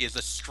like is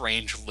a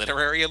strange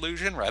literary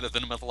illusion rather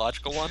than a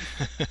mythological one.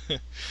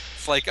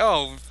 It's like,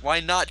 oh, why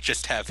not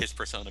just have his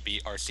persona be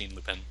Arsene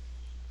Lupin?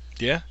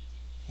 Yeah.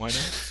 Why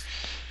not?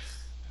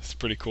 It's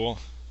pretty cool.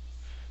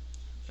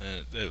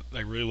 I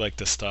really like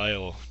the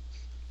style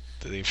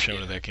that they've shown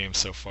Yeah, in that game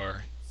so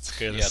far.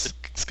 yeah.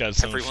 It's got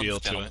its own Everyone's feel a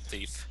to it. gentleman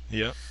thief.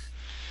 Yep.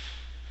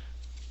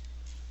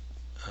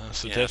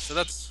 So Yeah, so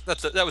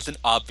that was an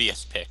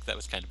obvious pick. That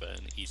was kind of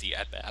an easy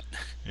at bat.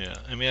 yeah.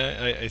 I mean,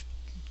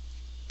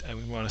 I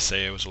want to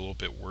say I was a little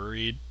bit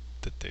worried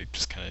that they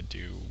just kind of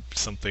do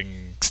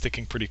something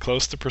sticking pretty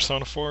close to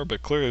Persona 4,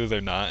 but clearly they're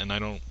not, and I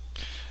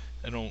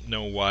don't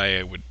know why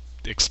I would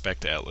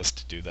expect Atlas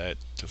to do that.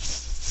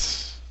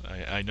 Just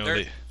I know They're,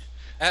 they.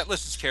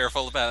 Atlas is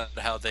careful about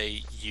how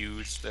they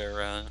use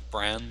their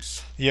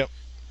brands. Yep.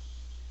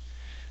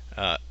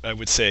 I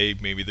would say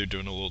maybe they're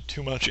doing a little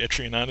too much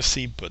Etrian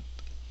Odyssey, but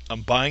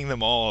I'm buying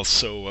them all,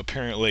 so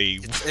apparently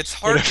It's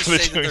hard to whatever say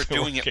that they're they're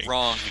doing it working.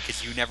 wrong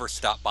because you never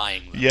stop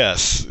buying them.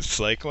 Yes, it's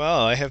like,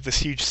 well, I have this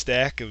huge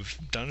stack of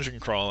dungeon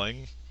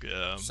crawling.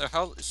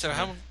 How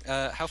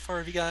far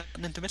have you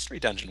gotten into Mystery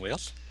Dungeon,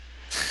 Wheels?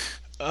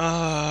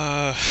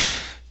 Uh,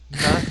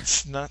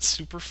 not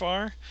super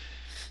far.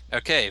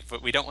 Okay,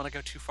 but we don't want to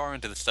go too far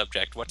into the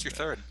subject. What's your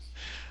third?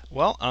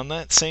 Well, on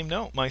that same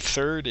note, my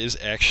third is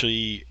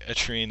actually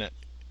Etrian.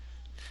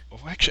 Oh,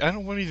 actually, I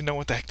don't even know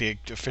what the heck the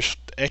official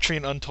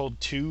Etrian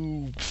Untold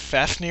 2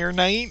 Fafnir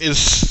Night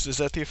is. Is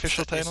that the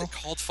official Is title? it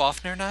called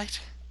Fafnir Night?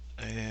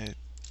 Uh,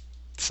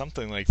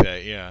 something like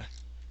that, yeah.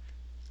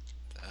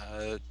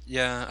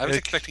 Yeah, I was Like-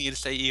 expecting you to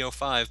say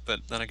EO5,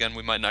 but then again,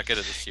 we might not get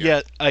it this year.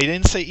 Yeah, I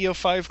didn't say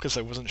EO5 because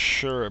I wasn't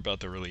sure about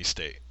the release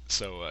date,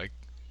 so I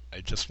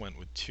just went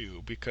with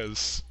 2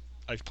 because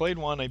I've played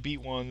 1, I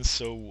beat 1,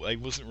 so I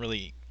wasn't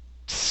really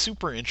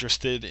super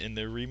interested in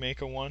the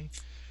remake of 1.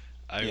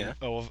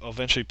 I'll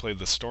eventually play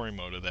the story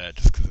mode of that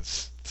just because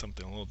it's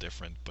something a little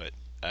different. But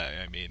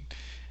I mean,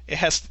 it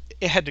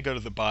had to go to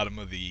the bottom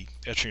of the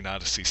Etrian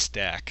Odyssey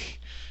stack,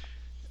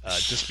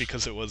 just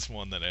because it was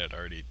one that I had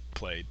already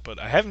played. But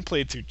I haven't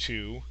played through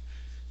 2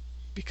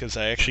 because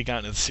I actually got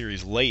into the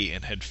series late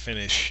and had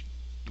finished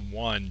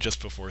 1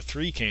 just before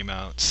 3 came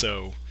out.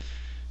 So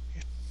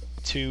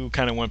 2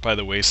 kind of went by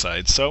the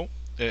wayside. So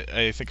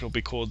I think it'll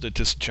be cool to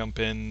just jump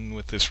in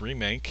with this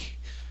remake.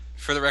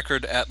 For the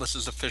record,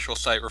 Atlus's official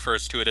site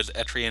refers to it as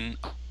Etrian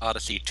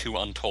Odyssey 2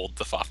 Untold: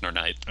 The Fafnir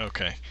Knight.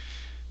 Okay.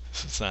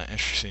 So it's not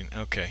interesting.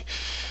 Okay.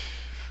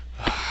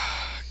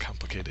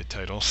 Complicated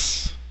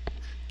titles.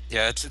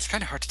 Yeah, it's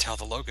kind of hard to tell.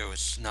 The logo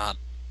is not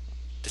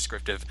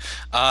descriptive.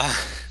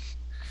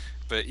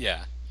 But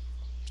yeah.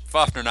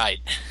 Fafnir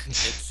Knight.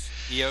 It's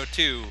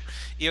EO2.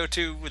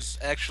 EO2 was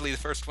actually the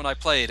first one I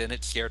played, and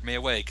it scared me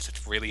away because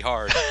it's really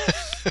hard.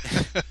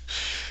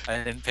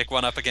 I didn't pick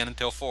one up again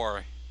until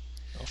 4.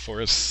 Well,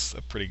 4 is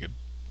a pretty good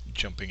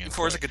jumping in.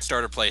 4 is a good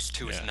starter place.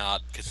 2 is Yeah.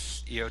 not,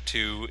 because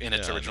EO2 in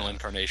its original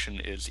incarnation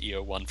is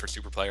EO1 for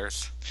super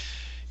players.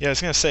 Yeah, I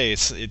was gonna say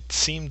it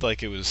seemed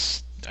like it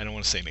was, I don't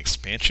want to say an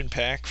expansion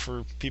pack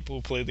for people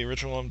who played the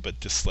original one, but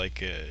just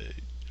like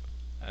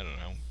I don't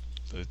know,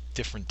 a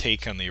different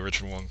take on the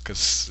original one because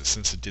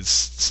since it did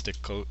stick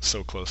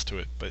so close to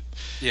it. But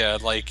yeah,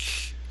 like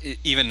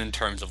even in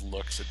terms of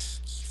looks, it's,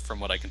 from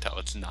what I can tell,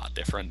 it's not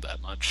different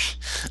that much.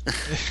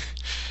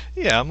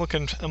 yeah, I'm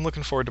looking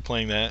forward to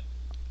playing that.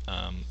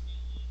 I'm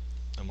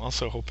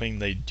also hoping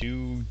they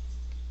do,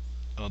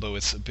 although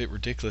it's a bit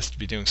ridiculous to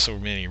be doing so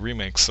many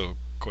remakes so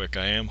quick,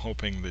 I am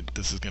hoping that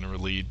this is going to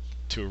lead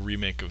to a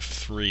remake of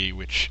 3,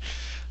 which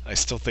I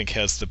still think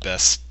has the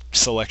best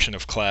selection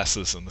of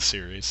classes in the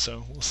series,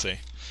 so we'll see.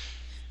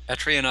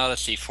 Etrian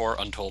Odyssey 4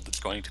 Untold is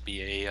going to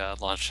be a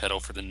launch title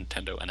for the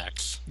Nintendo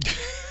NX.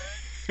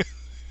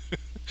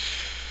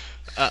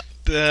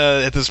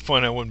 At this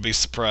point, I wouldn't be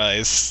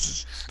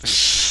surprised.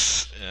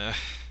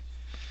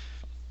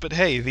 But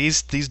hey,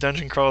 these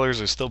dungeon crawlers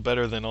are still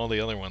better than all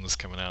the other ones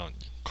coming out.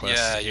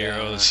 Class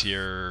Heroes,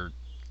 your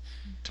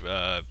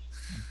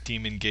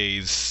Demon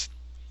Gaze,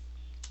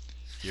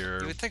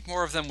 your... You would think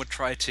more of them would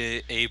try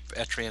to ape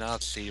Etrian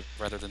Odyssey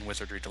rather than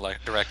Wizardry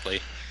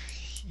directly.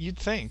 You'd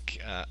think.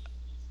 I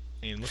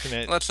mean, looking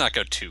at... Let's not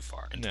go too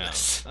far into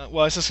this. Well,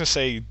 I was just going to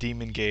say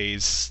Demon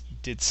Gaze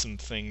did some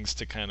things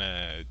to kind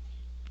of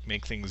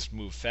make things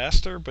move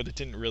faster, but it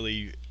didn't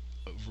really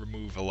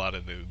remove a lot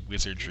of the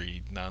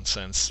wizardry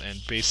nonsense. And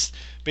based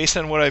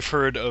on what I've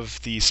heard of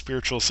the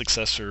spiritual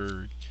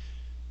successor,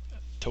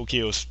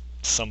 Tokyo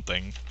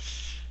something,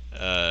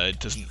 it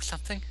doesn't...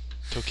 Something?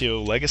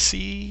 Tokyo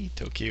Legacy?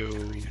 Tokyo... I've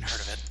never even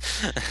heard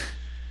of it.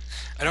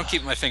 I don't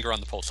keep my finger on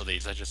the pulse of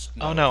these, I just...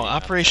 Oh no,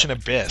 Operation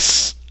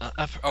Abyss.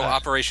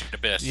 Operation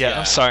Abyss, yeah.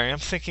 I'm sorry, I'm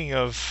thinking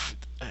of...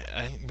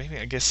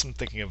 I guess I'm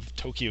thinking of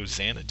Tokyo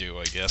Xanadu,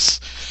 I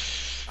guess.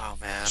 Oh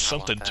man,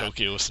 something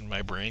Tokyo is in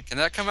my brain. Can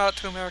that come out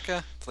to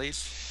America,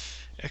 please?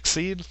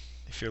 Exceed,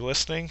 if you're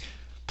listening,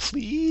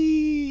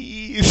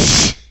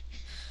 please.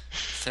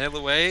 Sail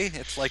away,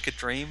 it's like a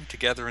dream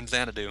together in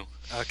Xanadu.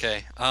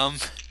 Okay,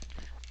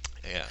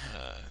 Yeah,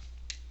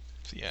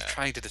 yeah. I'm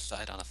trying to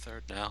decide on a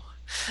third now.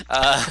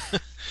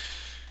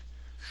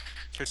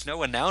 There's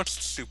no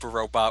announced Super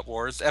Robot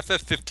Wars.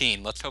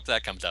 FF15, let's hope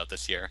that comes out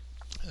this year.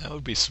 That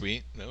would be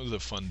sweet. That was a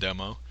fun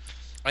demo.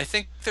 I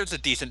think there's a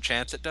decent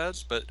chance it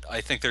does, but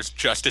I think there's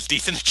just as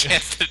decent a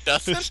chance that it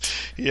doesn't.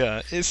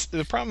 Yeah,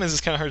 the problem is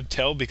it's kind of hard to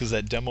tell because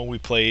that demo we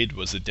played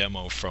was a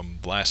demo from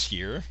last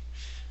year.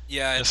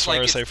 Yeah, it's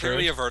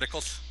clearly a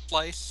vertical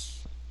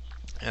slice.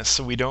 And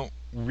so we don't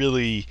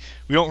really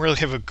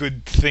have a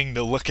good thing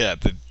to look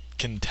at that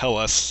can tell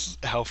us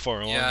how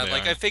far along they are.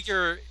 I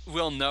figure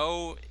we'll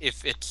know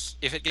if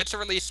it gets a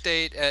release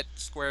date at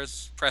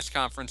Square's press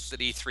conference at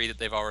E3 that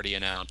they've already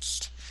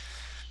announced,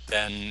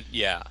 then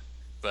yeah.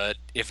 But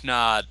if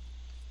not,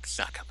 it's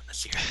not coming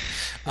this year.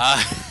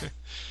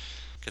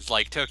 Because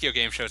Tokyo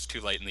Game Show is too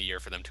late in the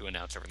year for them to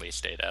announce a release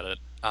date at it.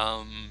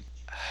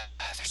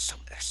 There's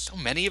so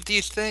many of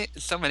these things,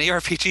 so many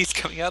RPGs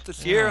coming out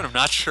this year, and I'm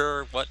not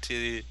sure what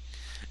to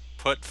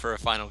put for a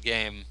final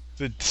game.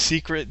 The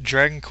secret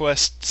Dragon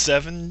Quest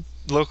VII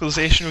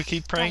localization we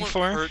keep praying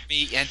for? Don't hurt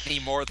me any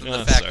more than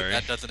the fact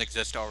that doesn't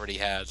exist already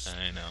has.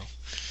 I know.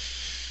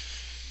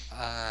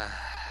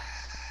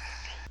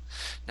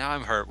 Now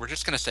I'm hurt. We're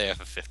just going to say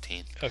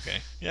FF15.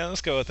 Okay. Yeah,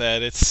 let's go with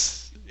that.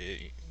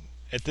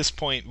 At this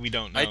point, we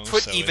don't know. I'd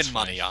put even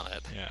money on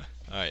it. Yeah.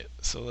 All right.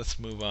 So let's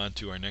move on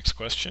to our next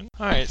question.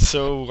 All right.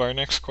 So our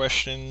next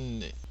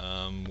question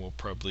will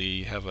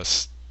probably have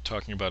us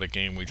talking about a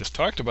game we just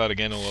talked about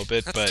again a little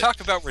bit. Let's talk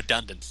about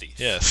redundancies.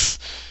 Yes.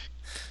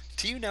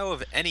 Do you know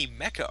of any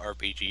mecha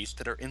RPGs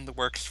that are in the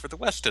works for the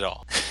West at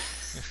all?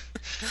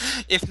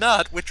 If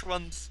not, which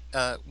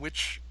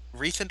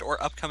recent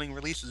or upcoming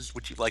releases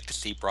would you like to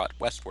see brought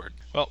westward?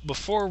 Well,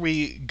 before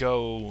we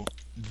go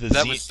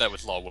that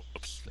was law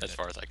whoops, as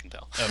far as I can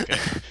tell. Okay.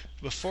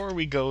 Before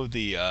we go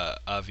the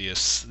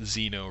obvious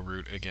Xeno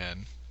route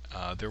again,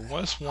 there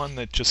was one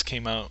that just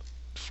came out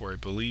for, I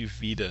believe,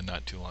 Vita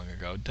not too long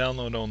ago.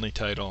 Download-only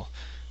title.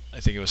 I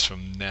think it was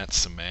from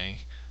Natsume. I'm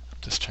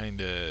just trying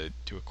to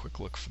do a quick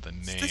look for the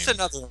name. Is this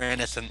another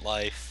Innocent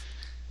Life?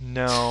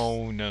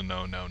 No,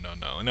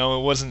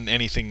 it wasn't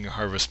anything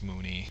Harvest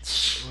Moony.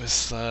 It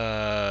was,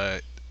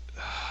 what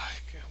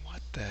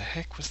the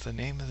heck was the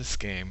name of this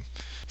game?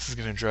 This is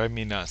gonna drive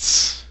me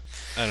nuts.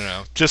 I don't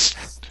know. Just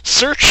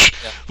search,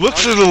 look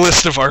through the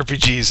list of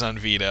RPGs on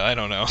Vita. I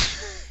don't know.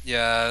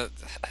 Yeah,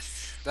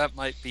 that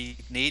might be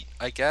neat,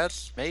 I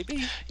guess,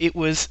 maybe? It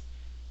was,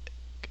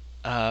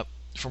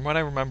 from what I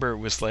remember, it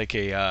was like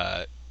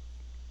a,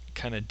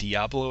 kind of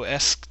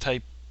Diablo-esque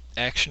type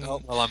action.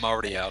 Oh, well, I'm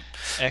already out.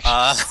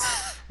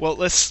 Well,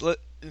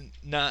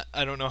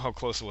 I don't know how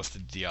close it was to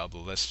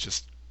Diablo. That's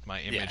just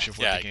my image of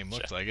what the game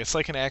looked like. It's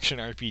like an action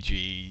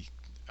RPG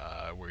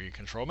where you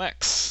control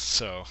mechs.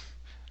 So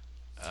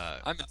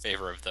I'm in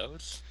favor of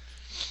those.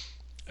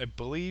 I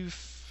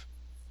believe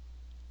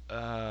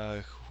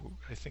I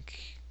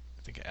think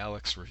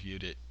Alex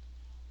reviewed it,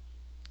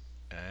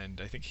 and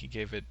I think he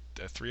gave it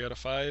a 3 out of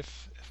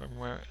 5, if I'm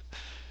right.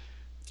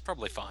 It's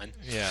probably fine.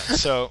 Yeah.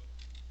 So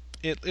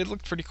it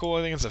looked pretty cool.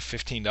 I think it's a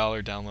 $15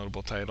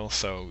 downloadable title.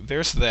 So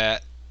there's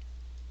that,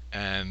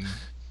 and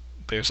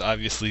there's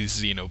obviously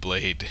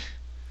Xenoblade.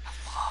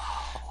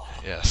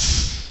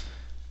 Yes,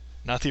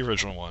 not the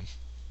original one,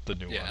 the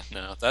new one. Yeah,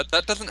 no,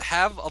 that doesn't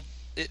have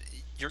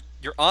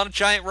you're on a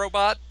giant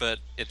robot, but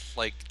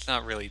it's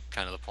not really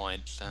kind of the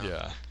point. So.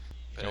 Yeah.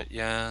 But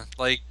yeah,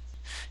 I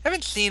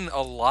haven't seen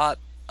a lot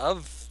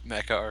of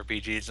mecha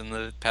RPGs in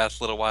the past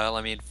little while.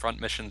 I mean,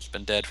 Front Mission's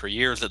been dead for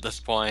years at this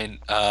point.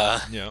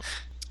 Yeah.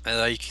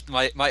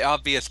 My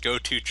obvious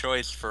go-to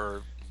choice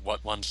for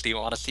what ones do you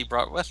want to see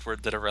brought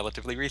westward that are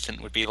relatively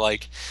recent would be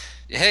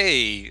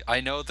hey, I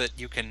know that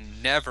you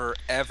can never,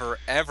 ever,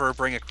 ever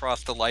bring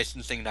across the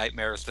licensing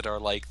nightmares that are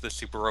like the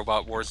Super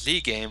Robot Wars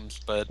Z games,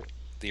 but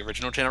the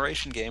original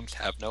generation games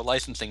have no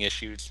licensing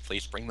issues.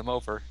 Please bring them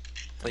over.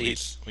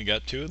 Please. We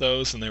got 2 of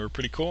those, and they were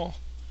pretty cool.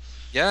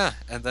 Yeah,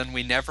 and then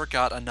we never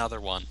got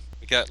another one.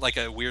 We got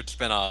a weird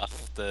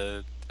spin-off,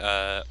 the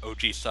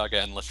OG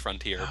Saga Endless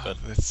Frontier, but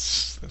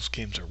those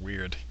games are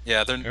weird.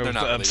 Yeah, they're not. Really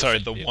I'm sorry,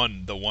 the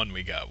one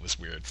we got was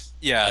weird.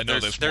 Yeah, I know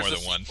there's more a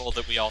than one sequel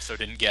that we also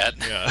didn't get.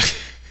 Yeah.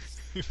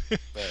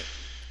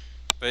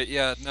 but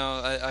yeah,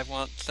 no, I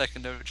want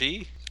second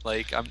OG.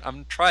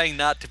 I'm trying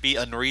not to be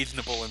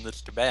unreasonable in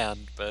this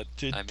demand, but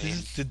did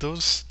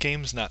those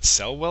games not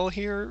sell well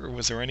here, or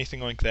was there anything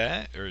like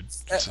that? Or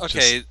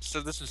okay,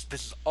 so this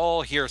is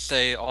all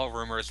hearsay, all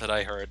rumors that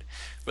I heard.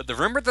 But the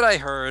rumor that I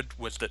heard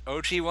was that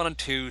OG 1 and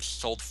 2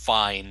 sold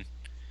fine.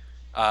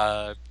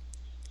 They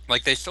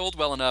sold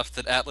well enough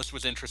that Atlus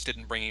was interested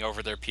in bringing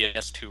over their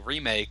PS2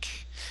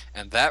 remake,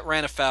 and that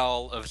ran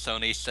afoul of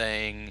Sony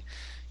saying,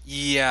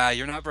 yeah,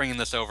 you're not bringing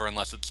this over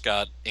unless it's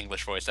got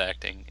English voice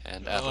acting.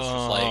 And Atlus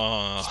was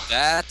like,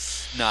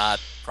 that's not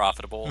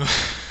profitable.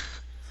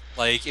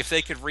 If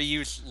they could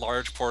reuse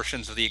large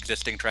portions of the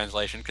existing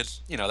translation, because,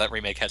 that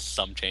remake has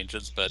some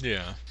changes, but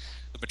the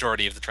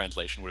majority of the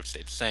translation would have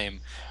stayed the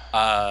same.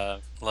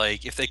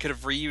 If they could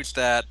have reused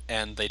that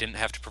and they didn't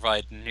have to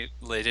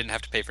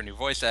pay for new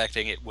voice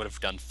acting, it would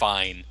have done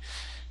fine.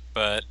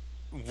 But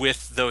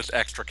with those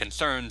extra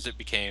concerns, it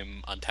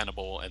became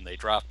untenable, and they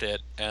dropped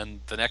it. And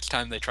the next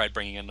time they tried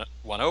bringing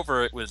one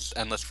over, it was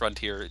Endless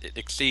Frontier.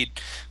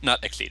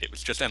 Not Exceed. It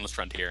was just Endless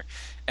Frontier,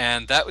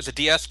 and that was a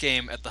DS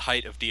game at the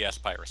height of DS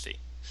piracy.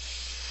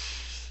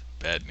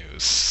 Bad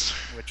news.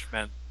 Which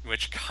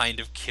kind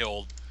of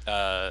killed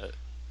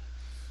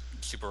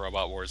Super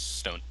Robot Wars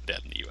Stone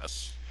Dead in the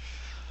U.S.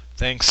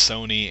 Thanks,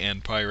 Sony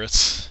and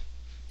pirates.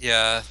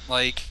 Yeah,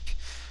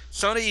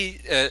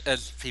 Sony,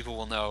 as people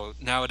will know,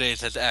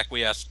 nowadays has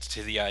acquiesced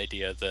to the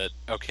idea that,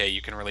 okay,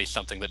 you can release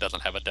something that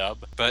doesn't have a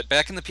dub. But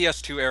back in the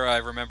PS2 era, I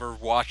remember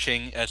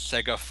watching as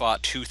Sega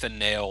fought tooth and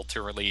nail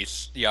to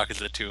release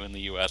Yakuza 2 in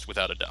the US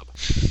without a dub.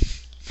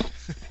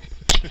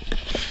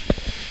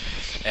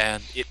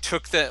 And it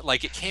took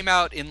it came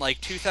out in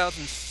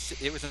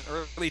 2000, it was an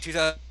early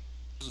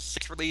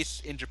 2006 release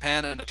in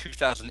Japan and a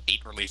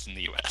 2008 release in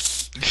the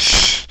US.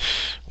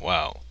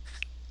 Wow.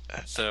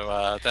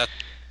 So, that's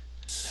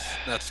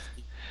that's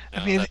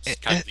kind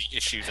of the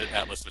issue that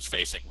Atlus was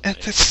facing.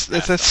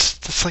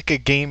 That's like a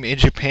game in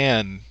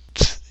Japan.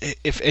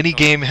 If any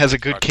game has a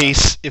good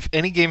case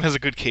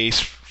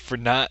for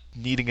not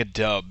needing a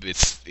dub,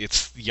 it's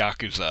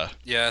Yakuza.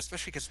 Yeah,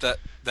 especially because that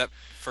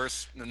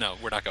first. No,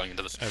 we're not going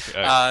into this.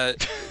 Okay,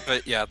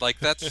 but yeah,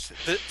 that's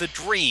the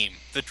dream.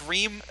 The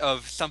dream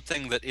of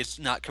something that is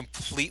not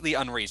completely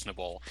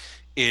unreasonable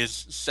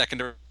is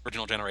second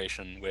original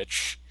generation,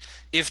 which.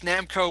 If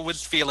Namco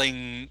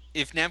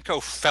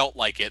felt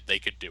like it, they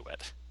could do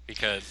it,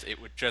 because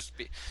it would just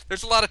be.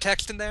 There's a lot of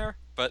text in there,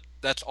 but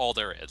that's all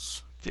there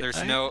is. There's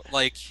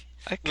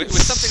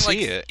with something like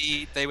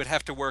it. they would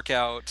have to work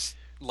out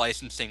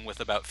licensing with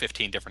about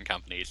 15 different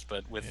companies,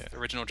 but with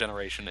original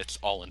generation, it's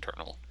all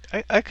internal.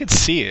 I could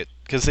see it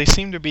because they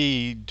seem to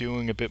be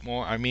doing a bit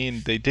more. I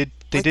mean, they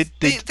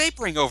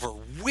bring over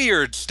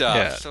weird stuff.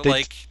 Yeah, so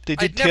they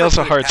did I'd never Tales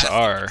of put it Hearts past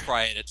them R. to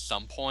try it at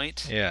some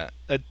point. Yeah,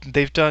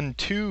 they've done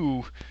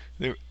two.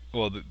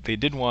 They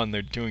did one.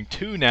 They're doing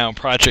two now.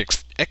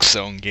 Project X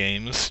Zone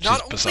games, which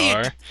Not is bizarre.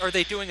 only are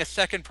they doing a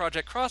second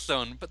Project Cross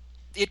Zone, but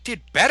it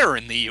did better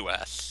in the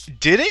U.S.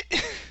 Did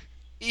it?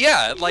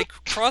 Yeah, like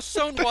Cross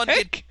Zone 1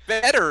 did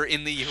better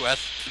in the U.S.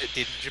 than it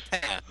did in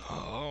Japan.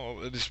 Oh,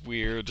 that is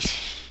weird.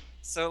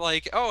 So,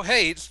 like, oh,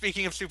 hey,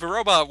 speaking of Super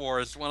Robot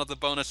Wars, one of the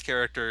bonus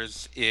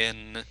characters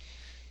in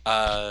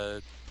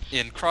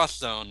Cross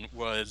Zone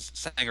was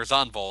Sanger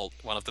Zonvolt,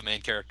 one of the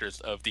main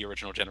characters of the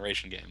original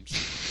generation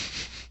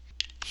games.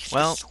 He's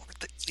Well, the sword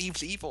that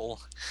leaves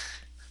evil.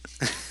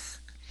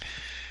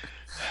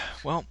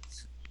 Well,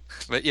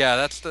 but yeah,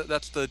 that's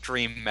the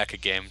dream mecha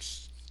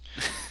games.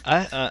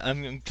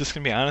 I'm just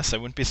gonna be honest. I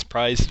wouldn't be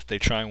surprised if they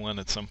try one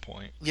at some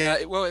point. Yeah,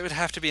 it would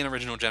have to be an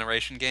original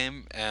generation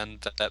game,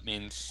 and that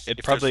means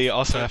It'd probably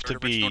also have to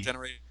be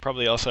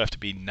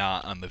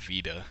not on the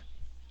Vita.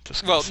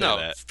 Just gonna say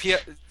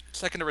that.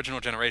 Second original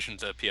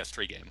generation's a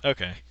PS3 game.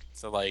 Okay.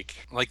 So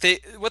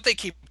what they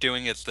keep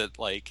doing is that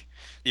like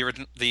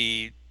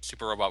the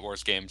Super Robot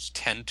Wars games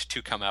tend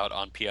to come out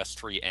on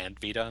PS3 and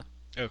Vita.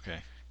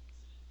 Okay.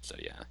 So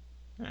yeah.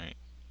 All right.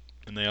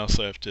 And they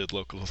also have to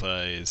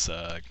localize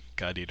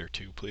God Eater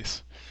 2,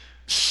 please.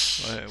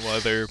 While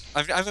they're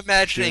I'm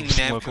imagining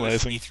Namco's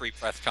localizing. E3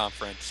 press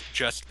conference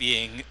just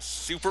being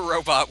Super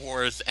Robot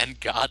Wars and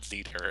God's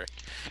Eater,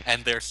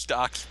 and their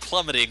stocks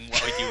plummeting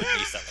while you and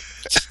me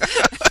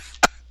celebrate.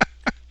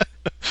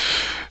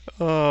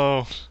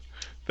 Oh,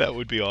 that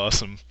would be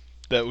awesome.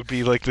 That would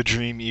be like the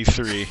dream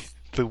E3.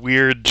 The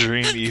weird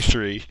dream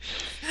E3.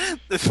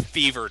 The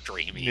fever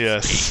dream E3.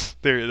 Yes,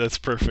 that's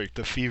perfect.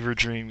 The fever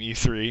dream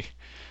E3.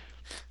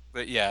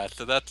 But yeah,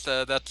 so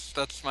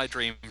that's my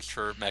dreams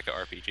for mecha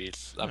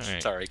RPGs. I'm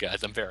sorry,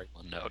 guys. I'm very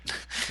one note.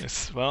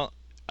 Yes, well,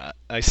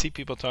 I see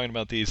people talking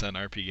about these on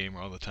RP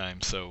Gamer all the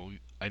time, so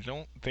I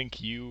don't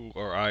think you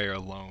or I are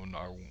alone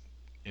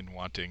in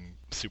wanting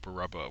Super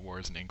Robot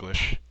Wars in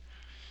English.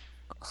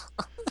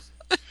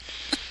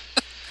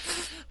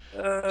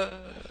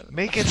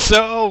 Make it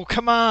so!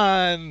 Come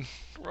on!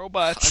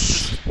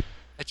 Robots!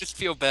 I just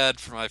feel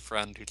bad for my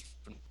friend who's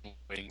been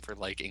waiting for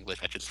like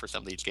English matches for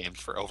some of these games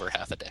for over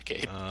half a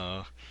decade.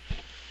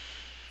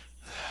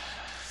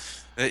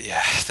 But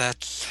yeah,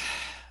 that's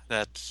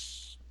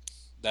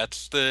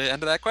the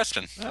end of that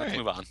question. Let's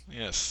move on.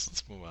 Yes,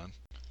 let's move on.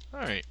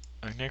 Alright,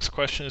 our next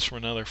question is from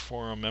another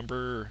forum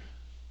member,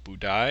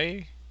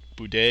 Budai?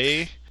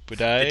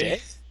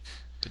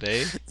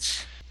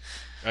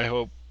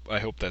 I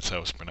hope that's how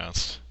it's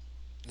pronounced.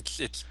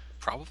 It's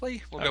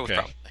probably. We'll go with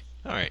probably.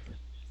 All right.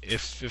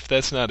 If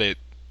that's not it,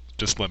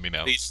 just let me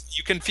know. Please,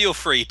 you can feel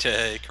free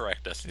to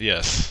correct us.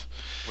 Yes.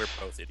 We're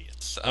both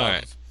idiots. All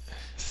right.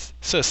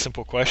 So a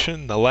simple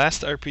question: the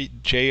last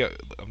JRPG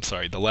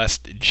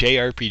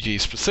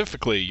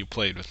specifically you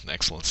played with an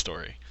excellent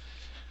story,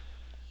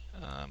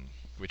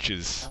 which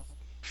is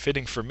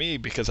fitting for me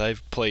because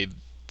I've played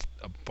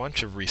a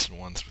bunch of recent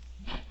ones with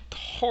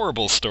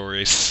horrible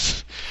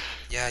stories.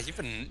 Yeah, you've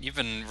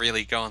been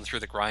really going through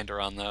the grinder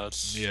on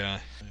those. Yeah.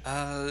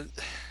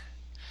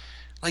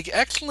 Like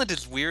excellent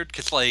is weird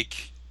because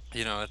like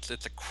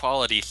it's a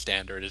quality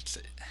standard.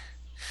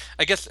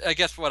 I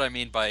guess what I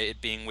mean by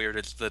it being weird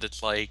is that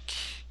it's like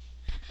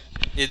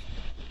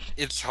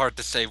it's hard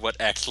to say what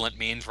excellent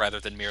means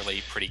rather than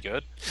merely pretty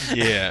good.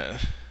 Yeah.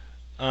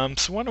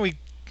 So why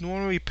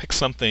don't we pick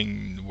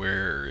something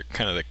where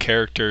kind of the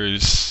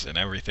characters and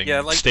everything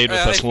stayed with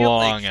us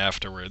long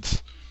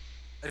afterwards?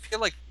 I feel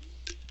like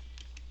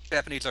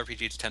Japanese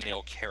RPGs tend to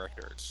nail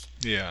characters.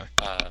 Yeah.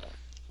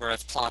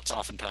 Whereas plots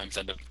oftentimes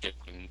end up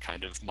getting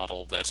kind of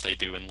muddled as they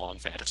do in long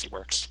fantasy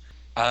works.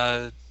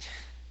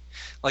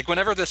 Like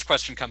whenever this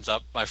question comes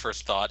up, my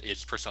first thought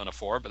is Persona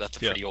 4, but that's a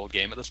pretty old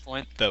game at this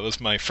point. That was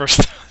my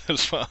first thought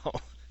as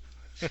well.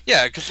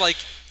 Yeah, because like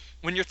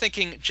when you're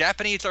thinking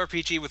Japanese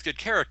RPG with good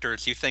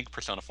characters, you think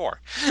Persona 4.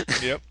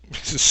 Yep,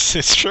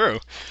 it's true.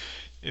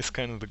 It's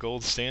kind of the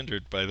gold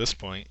standard by this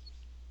point.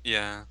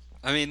 Yeah.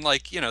 I mean,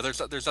 like,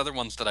 there's other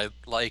ones that I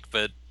like,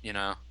 but,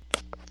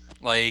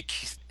 like,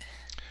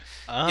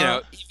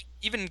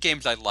 even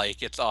games I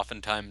like, it's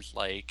oftentimes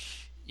like,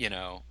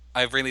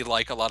 I really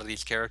like a lot of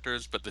these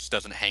characters, but this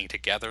doesn't hang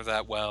together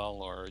that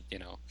well, or,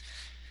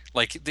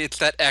 like, it's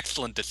that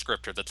excellent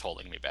descriptor that's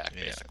holding me back,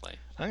 basically.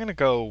 I'm gonna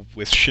go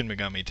with Shin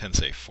Megami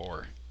Tensei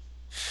 4.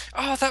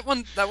 Oh, that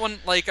one,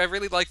 like, I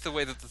really like the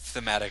way that the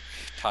thematic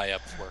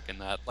tie-ups work in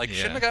that. Like,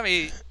 Shin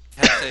Megami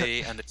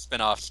Tensei and its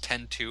spin-offs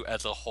tend to,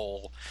 as a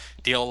whole,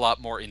 deal a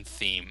lot more in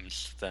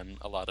themes than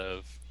a lot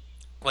of,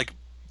 like,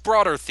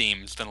 broader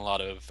themes than a lot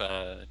of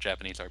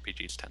Japanese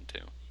RPGs tend to.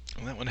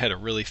 Well, that one had a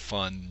really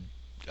fun,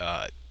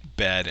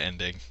 bad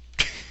ending.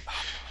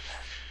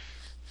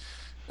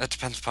 That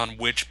depends upon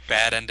which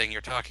bad ending you're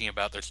talking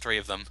about. There's 3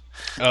 of them.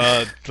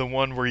 The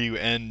one where you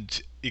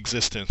end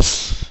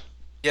existence.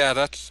 Yeah,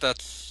 that's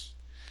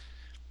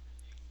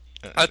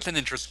Uh, that's an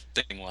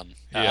interesting one.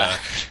 yeah,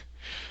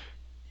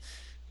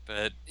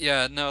 But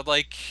yeah, no,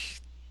 like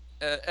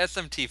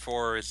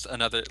SMT4 is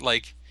another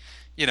like,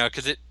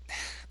 because it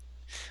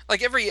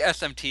like every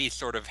SMT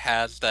sort of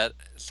has that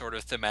sort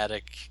of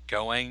thematic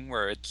going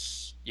where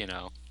it's,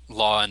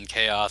 law and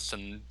chaos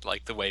and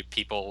like the way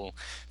people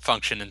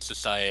function in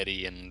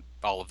society and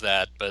all of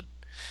that. But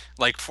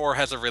like 4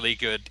 has a really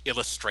good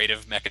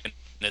illustrative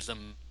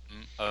mechanism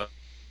of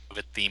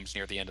its themes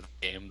near the end of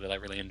the game that I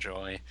really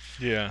enjoy.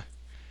 yeah.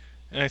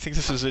 And I think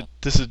this is a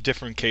Uh,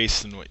 different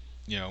case than what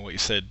you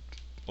said.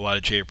 A lot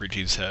of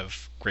JRPGs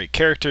have great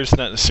characters,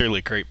 not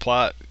necessarily great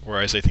plot,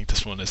 whereas I think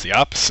this one is the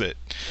opposite.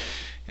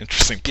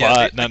 Interesting yeah,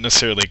 plot, not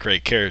necessarily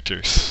great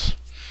characters.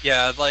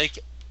 yeah, like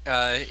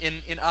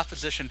in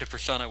opposition to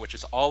Persona, which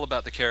is all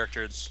about the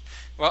characters.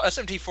 Well,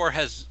 SMT4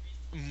 has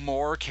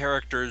more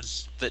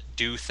characters that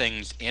do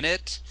things in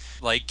it.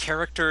 Like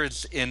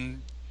characters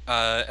in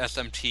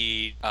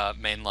SMT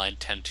mainline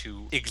tend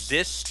to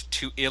exist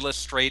to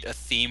illustrate a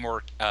theme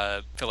or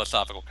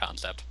philosophical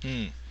concept,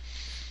 Hmm.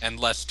 and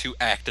less to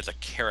act as a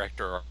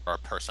character or a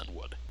person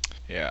would.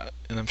 Yeah,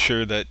 and I'm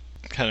sure that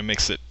kind of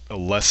makes it a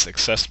less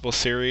accessible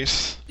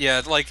series.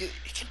 Yeah, like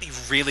it can be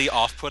really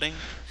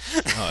off-putting.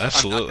 Oh,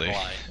 I'm not gonna absolutely.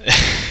 lie.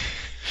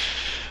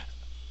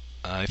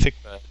 I think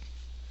But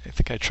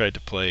I tried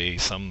to play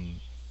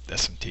some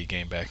SMT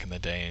game back in the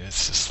day, and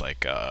it's just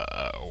like,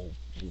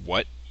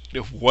 what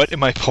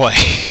am I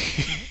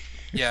playing?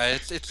 yeah,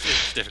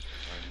 it's difficult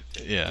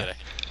to Yeah, get a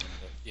handle on,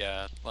 but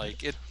yeah,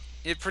 like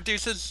it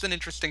produces an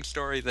interesting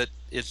story that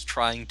is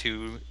trying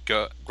to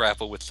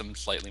grapple with some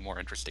slightly more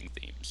interesting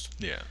themes.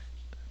 yeah.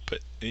 But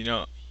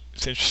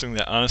it's interesting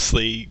that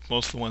honestly,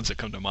 most of the ones that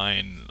come to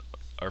mind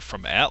are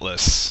from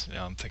Atlas.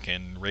 I'm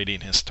thinking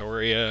Radiant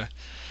Historia,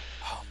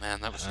 Oh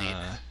man, that was neat.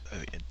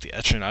 uh, the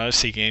Etrian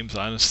Odyssey games.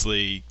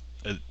 Honestly,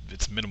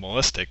 it's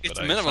minimalistic, It's but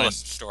a I find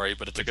minimalist story,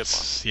 but it's a good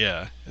one.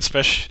 yeah,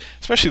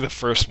 especially the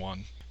first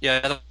one. Yeah,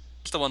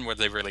 that's the one where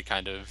they really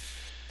kind of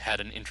had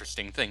an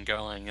interesting thing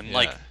going, and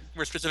like Yeah,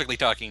 we're specifically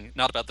talking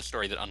not about the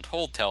story that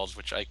Untold tells,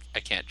 which I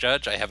can't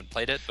judge. I haven't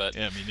played it, but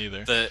yeah, me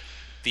neither. the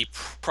the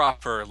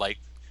proper like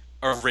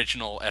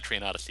original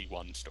Etrian Odyssey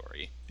 1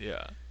 story.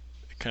 Yeah,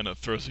 it kind of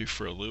throws you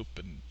for a loop,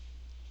 and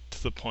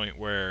to the point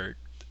where,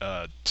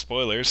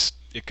 spoilers,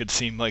 it could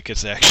seem like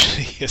it's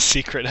actually a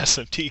secret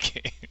SMT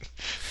game.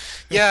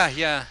 Yeah,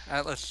 yeah.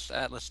 Atlas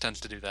tends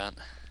to do that.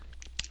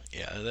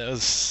 Yeah, that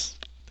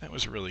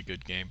was a really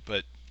good game,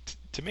 but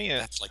to me,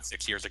 That's like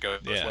 6 years ago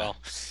as yeah. well.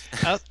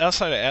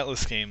 Outside of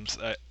Atlas games,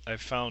 I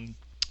found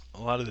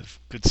a lot of the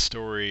good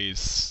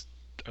stories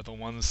are the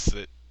ones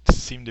that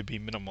seem to be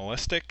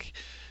minimalistic.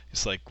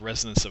 It's like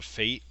Resonance of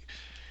Fate,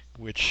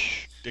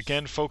 which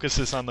again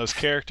focuses on those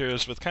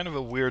characters with kind of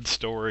a weird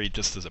story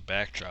just as a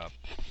backdrop.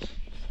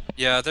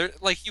 Yeah, they're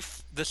like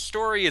the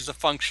story is a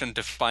function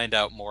to find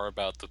out more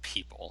about the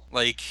people.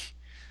 Like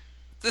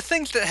the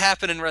things that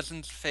happen in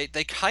Resonance of Fate,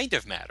 they kind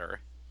of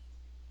matter,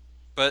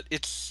 but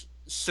it's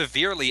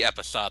severely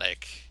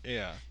episodic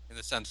Yeah. in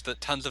the sense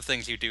that tons of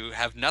things you do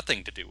have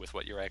nothing to do with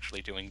what you're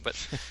actually doing,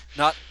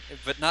 not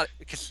not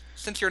because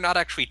since you're not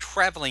actually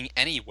traveling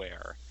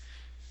anywhere,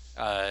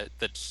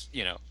 that's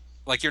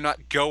like you're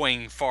not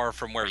going far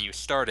from where you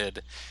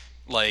started.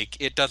 Like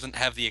it doesn't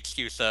have the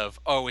excuse of,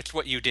 oh, it's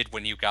what you did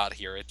when you got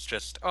here. It's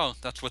just, oh,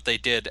 that's what they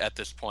did at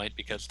this point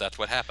because that's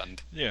what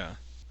happened. Yeah.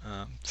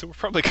 So we're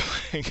probably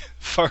going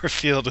far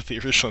afield of the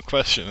original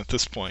question at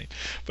this point,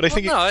 but I Well,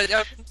 think no, I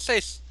wouldn't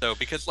say so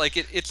because like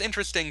it's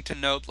interesting to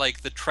note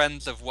like the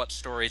trends of what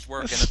stories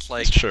work, and it's it's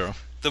like true.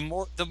 the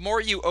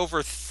more you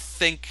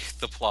overthink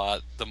the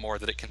plot, the more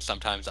that it can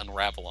sometimes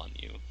unravel on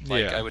you.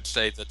 Like Yeah. I would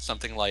say that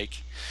something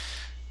like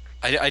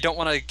I don't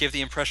want to give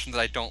the impression that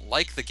I don't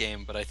like the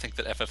game, but I think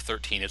that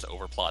FF13 is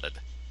overplotted.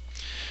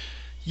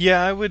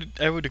 Yeah, I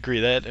would agree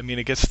that. I mean,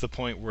 it gets to the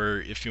point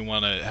where if you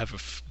want to have a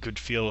good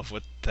feel of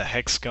what the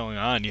heck's going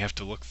on, you have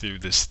to look through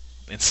this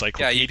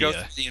Yeah, you go encyclopedia.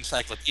 through the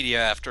encyclopedia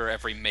after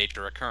every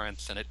major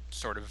occurrence, and it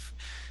sort of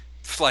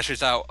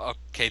fleshes out,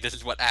 okay, this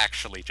is what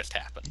actually just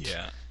happened.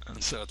 Yeah.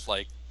 And so it's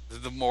like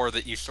the more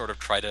that you sort of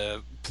try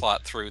to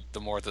plot through,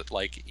 the more that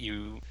like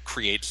you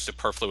create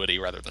superfluity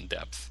rather than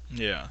depth.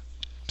 Yeah.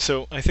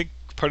 So I think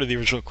part of the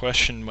original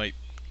question might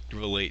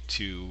relate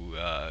to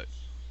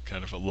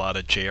kind of a lot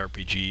of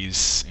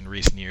JRPGs in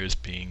recent years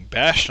being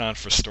bashed on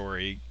for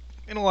story.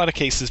 In a lot of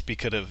cases,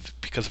 because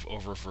of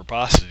over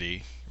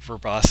verbosity.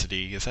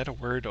 Verbosity, is that a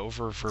word?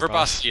 Over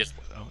verbosity. Verbosity is,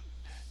 Oh,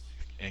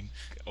 and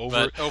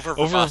over but over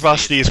over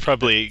verbosity verbosity is is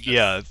probably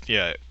just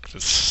yeah.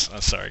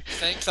 Sorry.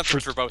 saying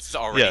something's verbose is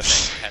already Yes.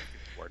 saying it has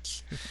two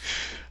words.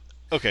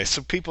 Okay,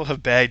 so people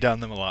have bagged on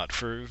them a lot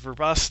for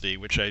verbosity,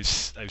 which I've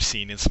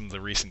seen in some of the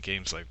recent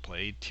games I've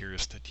played.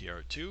 Tears to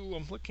TR2,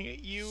 I'm looking at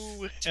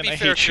you, To and be I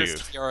fair, hate you. Tears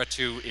to Tiara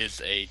 2 is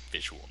a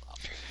visual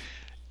novel.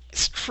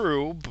 It's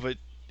true, but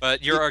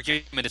But your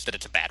argument is that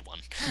it's a bad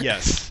one.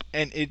 yes,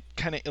 and it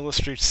kind of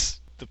illustrates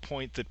the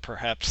point that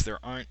perhaps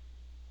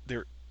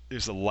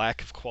there's a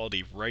lack of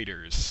quality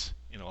writers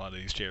in a lot of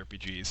these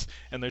JRPGs,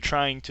 and they're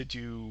trying to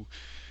do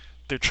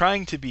they're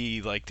trying to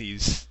be like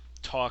these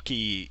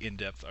talky,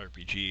 in-depth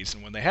RPGs,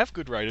 and when they have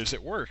good writers,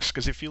 it works.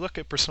 Because if you look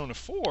at Persona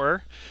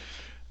 4,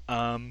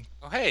 Oh,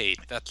 hey,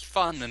 that's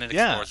fun, and it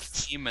Yeah.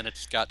 explores theme, and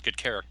it's got good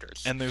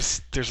characters. and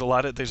there's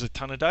a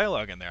ton of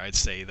dialogue in there. I'd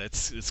say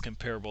it's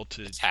comparable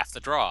to It's half the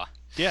draw.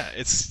 yeah,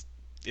 it's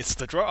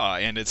the draw,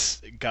 and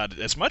it's got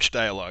as much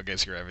dialogue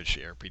as your average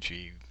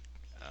RPG,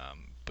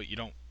 but you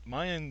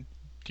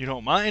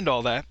don't mind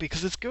all that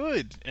because it's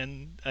good,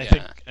 and I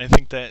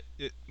think that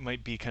it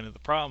might be kind of the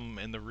problem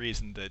and the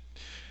reason that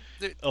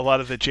a lot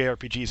of the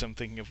JRPGs I'm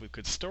thinking of with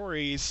good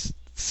stories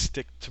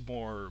stick to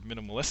more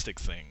minimalistic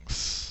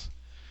things.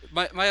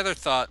 My other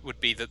thought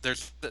would be that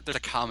there's a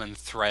common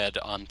thread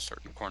on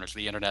certain corners of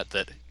the internet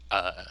that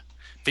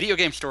video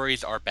game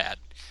stories are bad,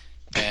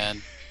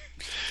 and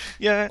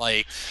Yeah,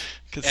 like,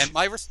 'cause- and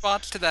my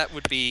response to that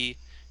would be,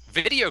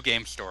 video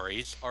game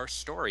stories are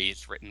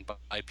stories written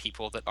by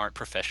people that aren't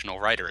professional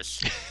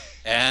writers,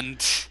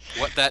 and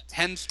what that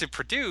tends to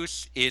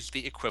produce is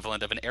the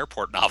equivalent of an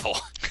airport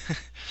novel.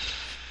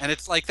 And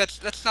it's like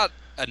that's not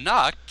a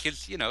knock,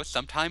 because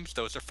sometimes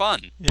those are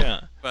fun.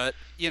 yeah. But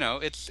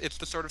it's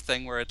the sort of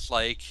thing where it's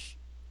like,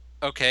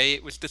 okay,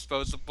 it was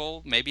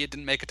disposable. Maybe it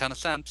didn't make a ton of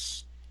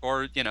sense,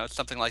 or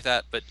something like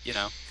that. But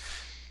Yeah,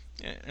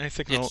 and I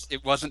think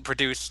it wasn't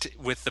produced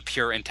with the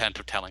pure intent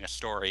of telling a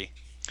story.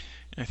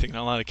 in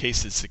a lot of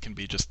cases it can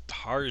be just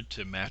hard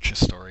to match a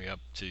story up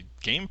to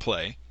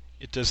gameplay.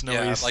 It doesn't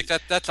always Like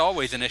that's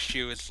always an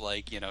issue. Is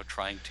like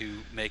trying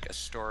to make a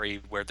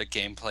story where the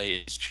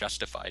gameplay is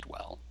justified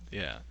well.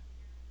 Yeah.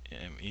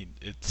 I mean,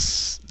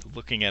 it's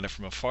looking at it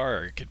from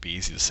afar. It could be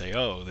easy to say,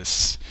 "Oh,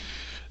 this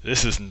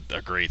isn't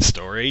a great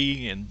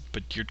story,"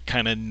 but you're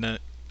kind of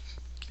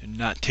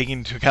not taking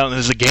into account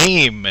this is a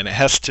game, and it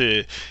has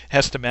to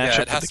match up with the gameplay.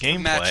 It has to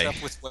match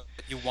up with what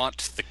you want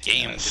the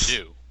game to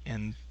do.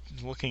 And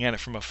looking at it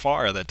from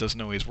afar, that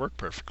doesn't always work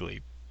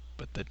perfectly.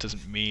 But that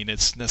doesn't mean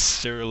it's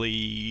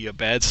necessarily a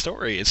bad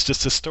story. It's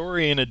just a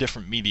story in a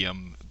different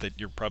medium that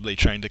you're probably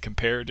trying to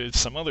compare to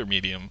some other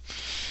medium.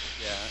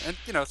 Yeah,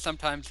 and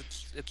sometimes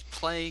it's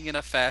playing in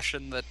a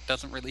fashion that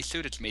doesn't really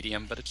suit its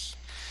medium, but it's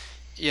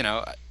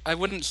I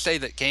wouldn't say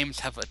that games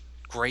have a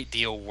great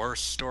deal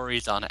worse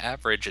stories on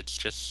average. It's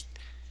just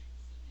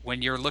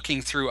when you're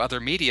looking through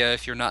other media,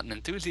 if you're not an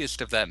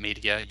enthusiast of that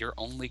media, you're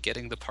only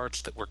getting the parts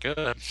that were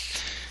good.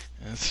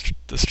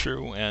 That's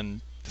true,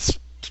 and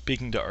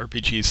speaking to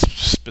RPGs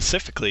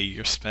specifically,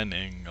 you're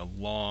spending a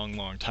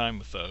long time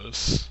with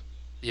those.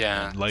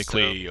 Yeah. And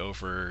likely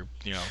over,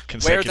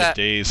 consecutive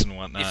days and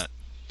whatnot.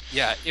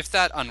 If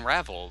that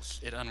unravels,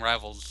 it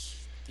unravels,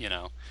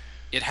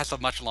 it has a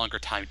much longer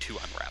time to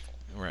unravel.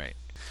 Right.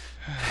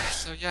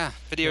 So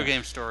video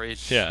game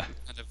stories kind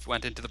of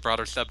went into the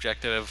broader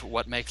subject of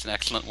what makes an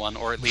excellent one,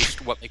 or at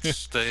least what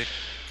makes the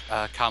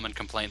common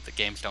complaint that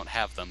games don't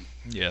have them.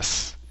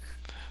 Yes.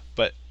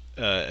 But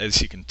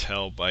as you can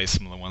tell by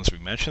some of the ones we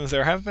mentioned,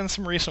 there have been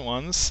some recent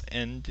ones,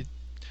 and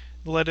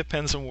it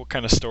depends on what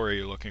kind of story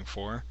you're looking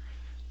for.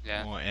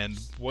 Yeah. And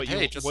what you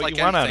like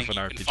want out of an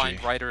you RPG. can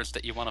find writers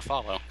that you want to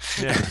follow.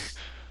 Yeah.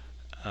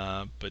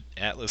 But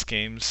Atlas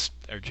games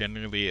are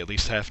generally at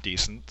least half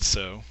decent,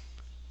 so...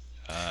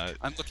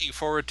 I'm looking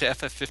forward to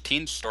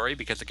FF15's story,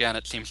 because again,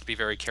 it seems to be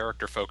very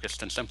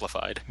character-focused and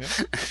simplified. Yeah,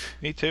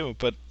 me too,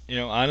 but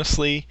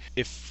honestly,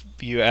 if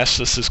you ask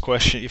us this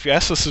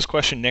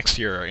question next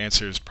year, our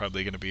answer is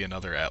probably going to be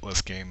another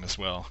Atlas game as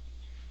well.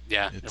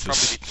 Yeah, it'll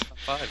probably be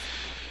 5.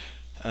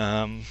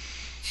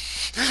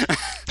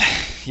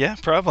 Yeah,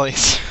 probably.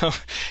 So,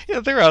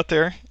 they're out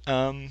there.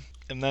 I'm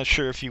not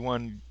sure if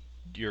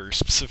you're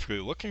specifically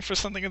looking for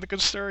something with a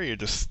good story, or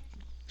just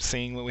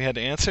seeing what we had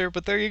to answer,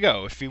 but there you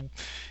go.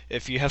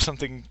 If you have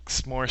something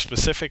more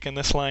specific in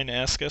this line to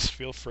ask us,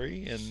 feel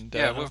free. And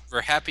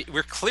we're happy.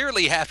 We're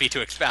clearly happy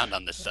to expound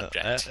on this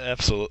subject.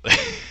 Absolutely.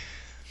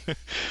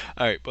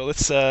 All right, but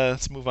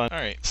let's move on. All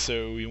right,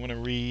 so you want to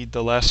read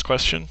the last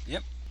question?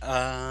 Yep.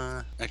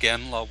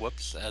 Again,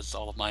 whoops, as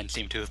all of mine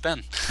seem to have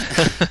been.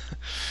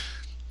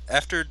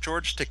 After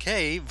George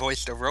Takei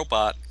voiced a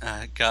robot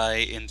guy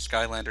in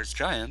Skylanders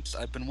Giants,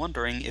 I've been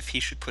wondering if he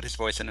should put his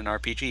voice in an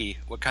RPG.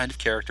 What kind of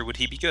character would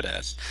he be good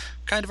as?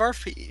 What kind of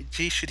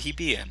RPG should he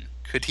be in?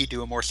 Could he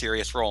do a more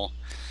serious role?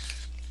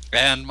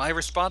 And my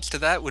response to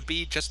that would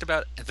be just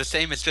about the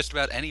same as just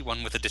about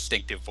anyone with a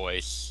distinctive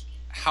voice.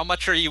 How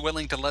much are you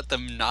willing to let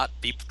them not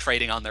be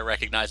trading on their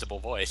recognizable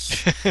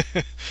voice?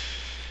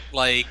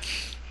 I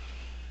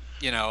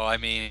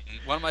mean,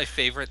 one of my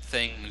favorite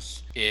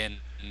things in,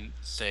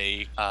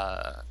 say,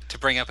 to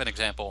bring up an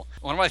example,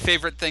 one of my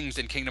favorite things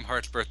in Kingdom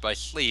Hearts Birth by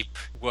Sleep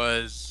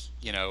was,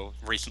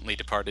 recently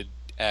departed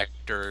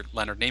actor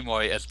Leonard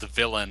Nimoy as the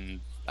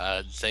villain,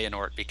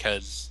 Xehanort,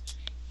 because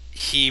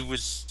he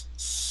was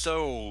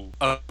so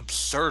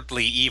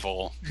absurdly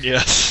evil.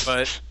 Yes.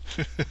 But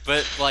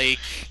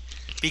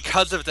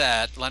because of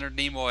that, Leonard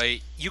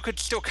Nimoy, you could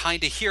still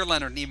kind of hear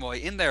Leonard Nimoy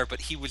in there,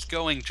 but he was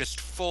going just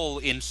full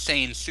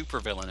insane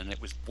supervillain, and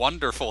it was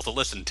wonderful to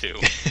listen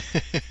to.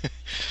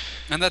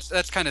 And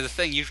that's kind of the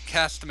thing. You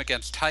cast him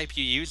against type.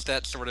 You use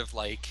that sort of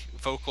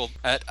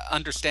at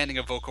understanding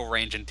of vocal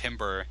range and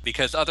timbre,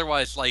 because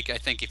otherwise, like, I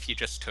think if you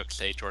just took,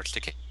 say, George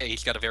Takei,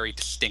 he's got a very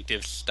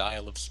distinctive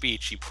style of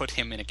speech. You put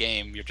him in a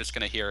game, you're just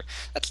going to hear,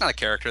 that's not a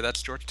character,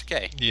 that's George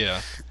Takei.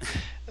 Yeah.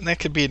 And that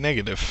could be a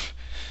negative.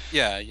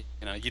 Yeah,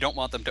 you don't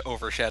want them to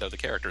overshadow the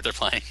character they're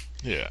playing.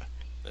 Yeah.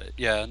 But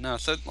yeah, no,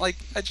 so, like,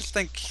 I just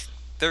think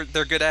they're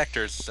good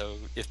actors, so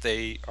if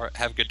they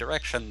have good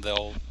direction,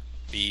 they'll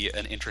be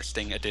an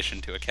interesting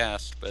addition to a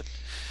cast, but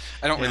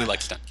I don't really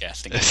like stunt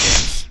casting in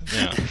games.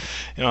 Yeah.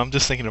 I'm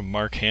just thinking of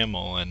Mark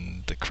Hamill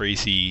and the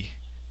crazy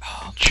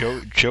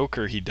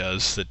Joker he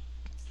does that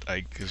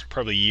it was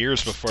probably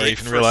years before I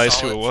even realized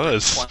who it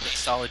was. 20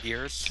 solid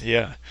years.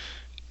 Yeah.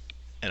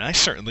 And I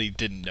certainly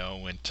didn't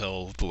know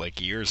until,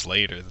 like, years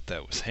later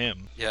that was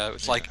him. Yeah, it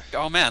was like,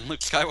 oh man,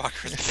 Luke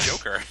Skywalker is the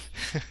Joker.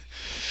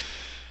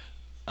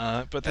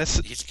 But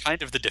he's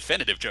kind of the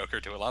definitive Joker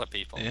to a lot of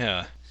people.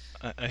 Yeah.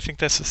 I think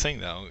that's the thing,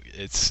 though.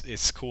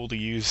 It's cool to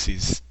use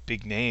these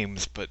big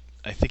names, but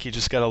I think you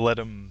just gotta let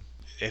them,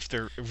 if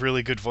they're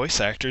really good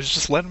voice actors,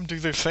 just let them do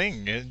their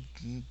thing. And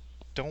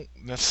don't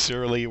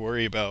necessarily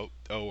worry about,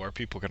 are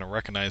people gonna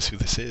recognize who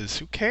this is?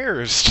 Who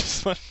cares?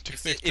 Just let them do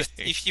their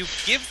thing. If you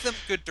give them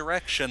good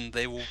direction,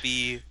 they will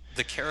be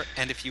the character.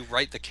 And if you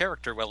write the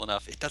character well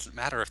enough, it doesn't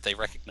matter if they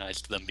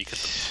recognized them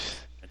because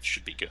it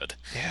should be good.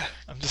 Yeah,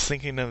 I'm just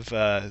thinking of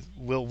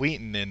Will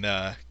Wheaton in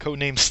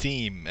Codename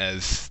Steam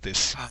as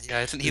this. Oh,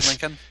 yeah, isn't he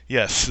Lincoln?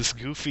 Yes, this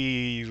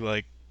goofy,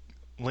 like,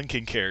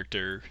 Lincoln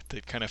character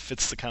that kind of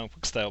fits the comic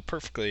book style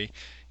perfectly.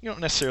 You don't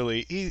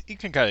necessarily, you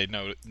can kind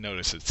of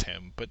notice it's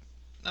him, but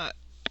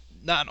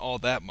not all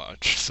that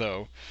much.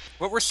 So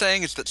what we're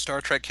saying is that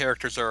Star Trek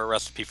characters are a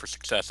recipe for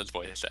success as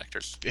voice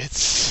actors.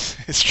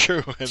 It's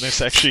true, and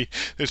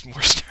there's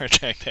more Star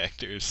Trek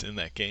actors in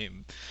that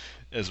game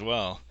as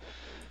well.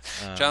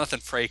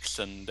 Jonathan Frakes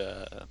and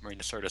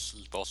Marina Sirtis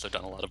have also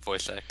done a lot of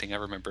voice acting. I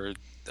remember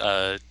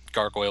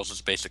Gargoyles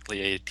is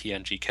basically a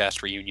TNG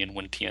cast reunion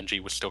when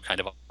TNG was still kind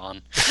of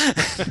on.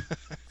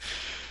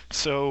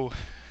 So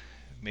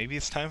maybe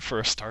it's time for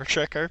a Star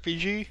Trek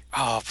RPG?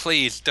 Oh,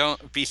 please,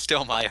 don't be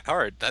still my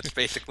heart. That's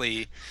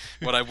basically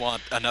what I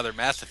want another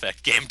Mass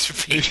Effect game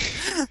to be.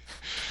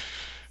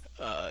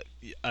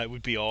 I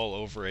would be all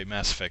over a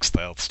Mass Effect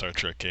styled Star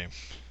Trek game.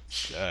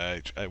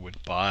 I would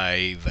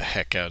buy the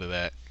heck out of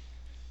that.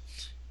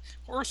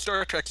 Or a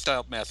Star Trek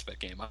styled Mass Effect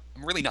game.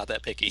 I'm really not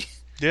that picky.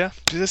 Yeah,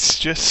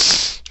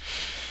 just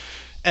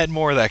add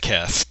more of that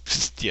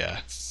cast.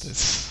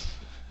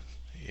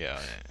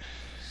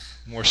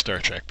 More Star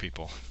Trek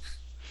people.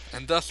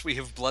 And thus we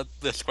have bled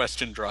this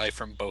question dry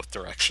from both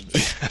directions.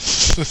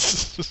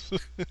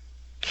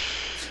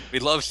 We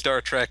love Star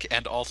Trek,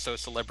 and also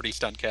celebrity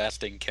stunt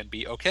casting can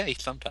be okay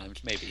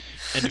sometimes, maybe.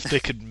 And if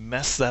they could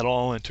mess that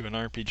all into an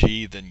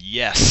RPG, then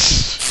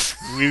yes,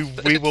 we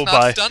will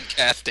buy. It's not stunt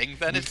casting,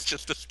 then it's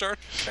just a Star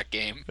Trek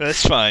game.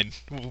 That's fine,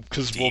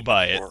 because we'll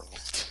buy it.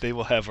 They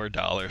will have our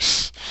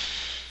dollars.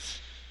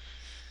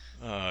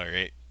 All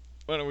right,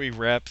 why don't we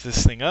wrap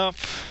this thing up?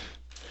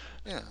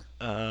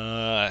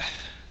 Yeah.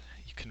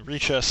 You can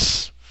reach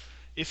us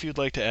if you'd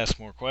like to ask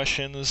more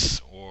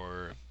questions,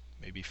 or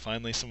maybe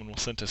finally someone will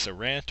send us a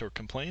rant or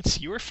complaints.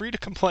 You are free to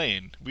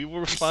complain. We will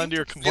respond to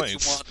your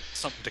complaints. You want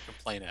something to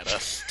complain at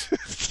us.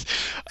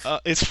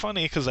 It's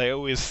funny because I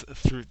always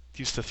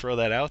used to throw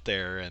that out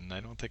there, and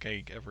I don't think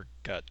I ever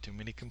got too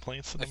many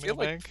complaints in the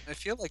mailbag. I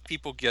feel like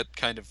people get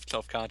kind of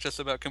self-conscious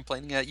about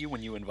complaining at you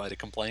when you invite a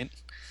complaint.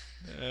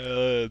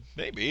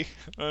 Maybe.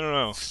 I don't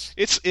know.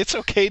 It's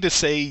okay to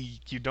say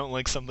you don't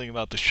like something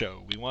about the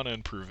show. We want to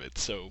improve it,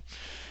 so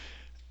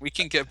we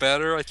can get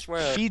better, I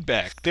swear.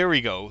 Feedback. There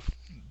we go.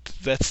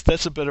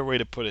 That's a better way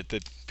to put it,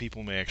 that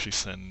people may actually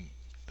send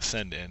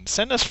in.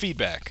 Send us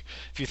feedback.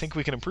 If you think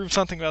we can improve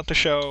something about the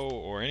show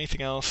or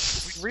anything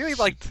else. We'd really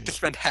like to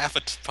spend half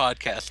a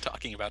podcast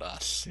talking about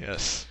us.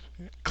 Yes,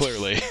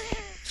 clearly.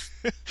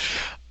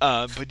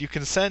 But you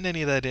can send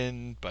any of that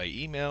in by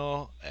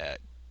email at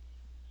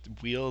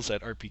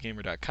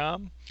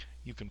wheels@rpgamer.com.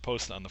 You can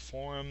post on the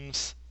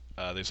forums.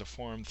 There's a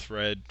forum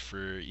thread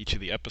for each of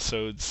the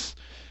episodes.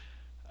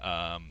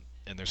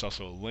 And there's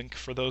also a link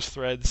for those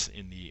threads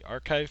in the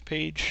archive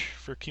page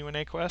for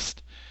Q&A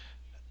Quest.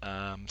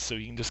 So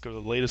you can just go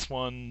to the latest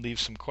one, leave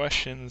some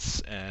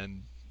questions,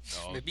 and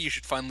maybe you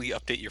should finally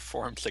update your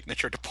forum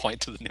signature to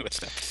point to the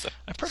newest episode.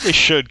 I probably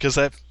should, because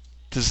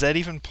does that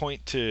even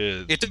point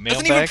to it the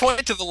mailbag? It doesn't even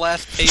point to the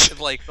last page,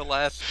 like the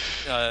last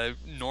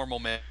normal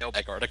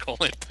mailbag article.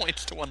 It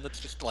points to one that's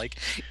just like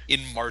in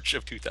March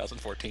of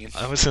 2014.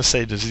 I was going to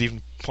say, does it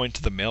even point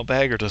to the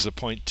mailbag, or does it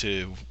point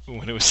to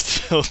when it was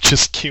still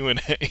just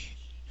Q&A?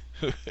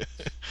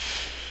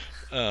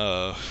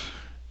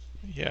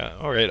 Yeah,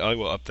 alright, I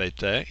will update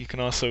that. You can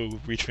also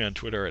reach me on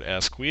Twitter at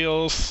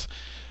AskWheels.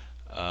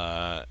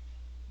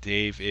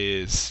 Dave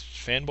is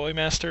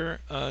FanboyMaster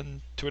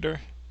on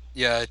Twitter.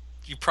 Yeah,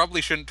 you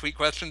probably shouldn't tweet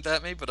questions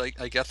at me, but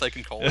I guess I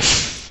can call it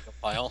a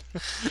file.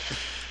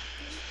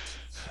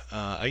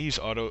 I use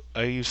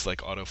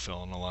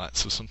autofill a lot,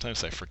 so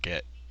sometimes I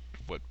forget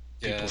what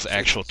people's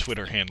actual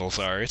Twitter handles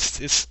are.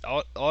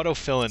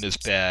 Autofilling is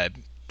bad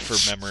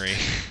for memory.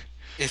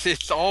 If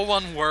it's all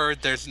one word,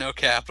 there's no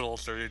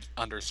capitals or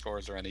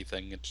underscores or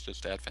anything. It's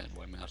just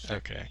 @FanboyMaster.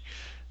 Okay.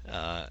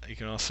 You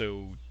can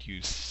also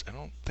use. I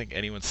don't think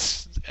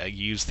anyone's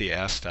used the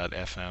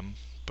Ask.fm,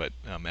 but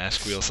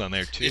Ask Wheels on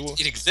there too.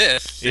 It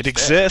exists. It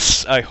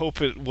exists. I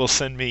hope it will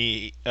send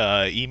me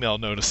email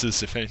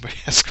notices if anybody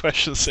has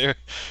questions there,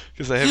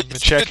 because I haven't been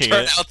checking it.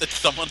 Turn out that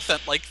someone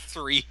sent like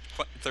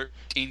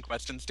 13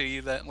 questions to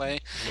you that way,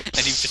 and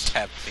you just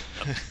haven't seen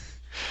them.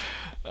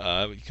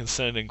 You can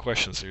send in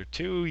questions there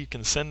too. You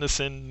can send us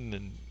in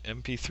an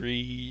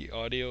MP3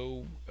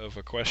 audio of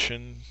a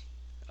question.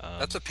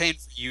 That's a pain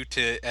for you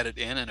to edit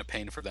in and a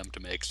pain for them to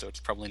make, so it's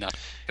probably not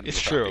going to be It's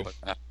true.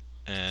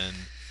 And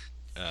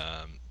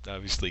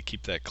obviously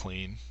keep that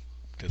clean,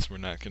 because we're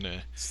not going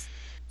to...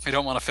 We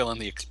don't want to fill in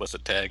the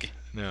explicit tag.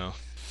 No.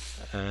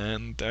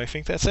 And I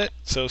think that's it.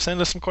 So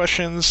send us some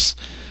questions.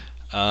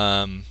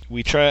 I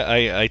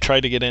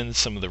tried to get in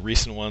some of the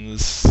recent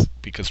ones,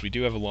 because we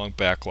do have a long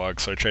backlog,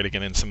 so I try to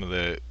get in some of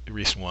the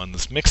recent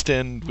ones mixed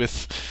in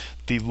with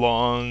the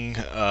long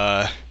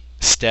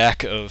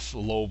stack of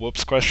lol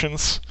whoops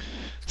questions.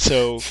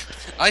 So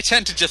I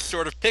tend to just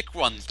sort of pick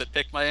ones that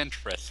pick my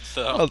interest.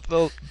 So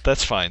well,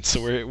 that's fine.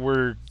 So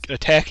we're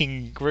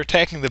attacking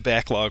the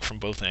backlog from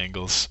both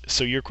angles.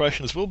 So your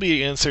questions will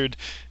be answered,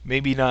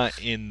 maybe not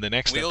in the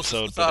next Wheels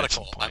episode, is but at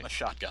some methodical. point. I'm a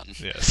shotgun.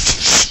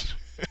 Yes.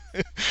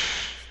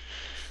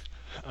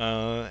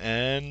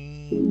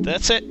 And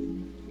that's it.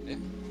 Yeah.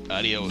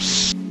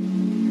 Adios.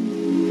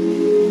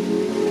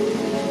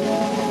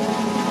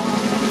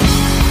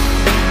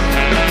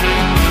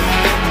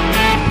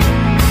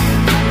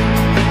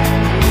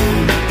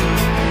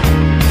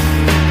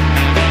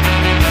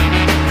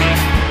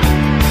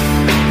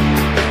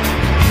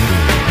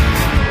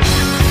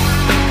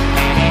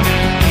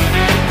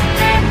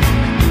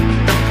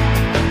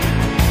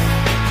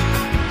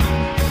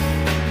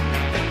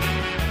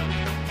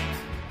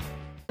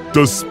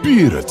 The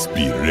spirits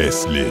be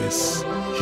restless.